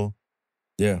people.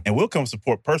 Yeah. And we'll come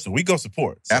support personally. We go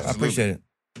support. So. I appreciate it.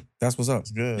 That's what's up.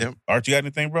 That's good. Yep. Art, you got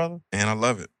anything, brother? And I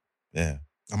love it. Yeah.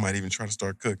 I might even try to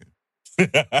start cooking. You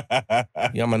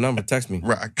got my number. Text me.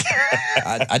 Right.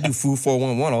 I do food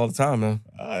 411 all the time, man.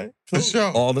 All right. Cool. For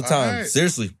sure. All the time. All right.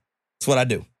 Seriously. That's what I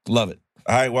do. Love it.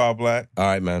 All right, Wild Black. All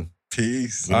right, man.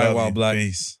 Peace. All right, Wild Black.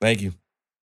 Peace. Thank you.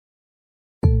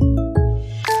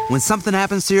 When something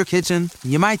happens to your kitchen,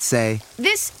 you might say,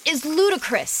 This is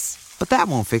ludicrous. but that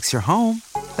won't fix your home.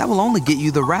 That will only get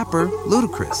you the rapper,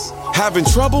 Ludacris. Having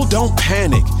trouble? Don't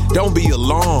panic. Don't be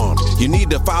alarmed. You need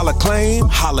to file a claim?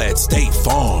 Holla at State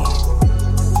Farm.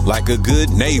 Like a good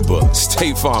neighbor,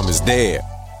 State Farm is there.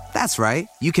 That's right.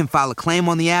 You can file a claim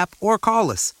on the app or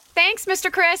call us. Thanks,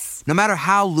 Mr. Chris. No matter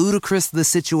how ludicrous the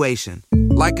situation,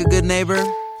 like a good neighbor,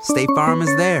 State Farm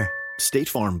is there. State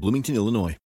Farm, Bloomington, Illinois.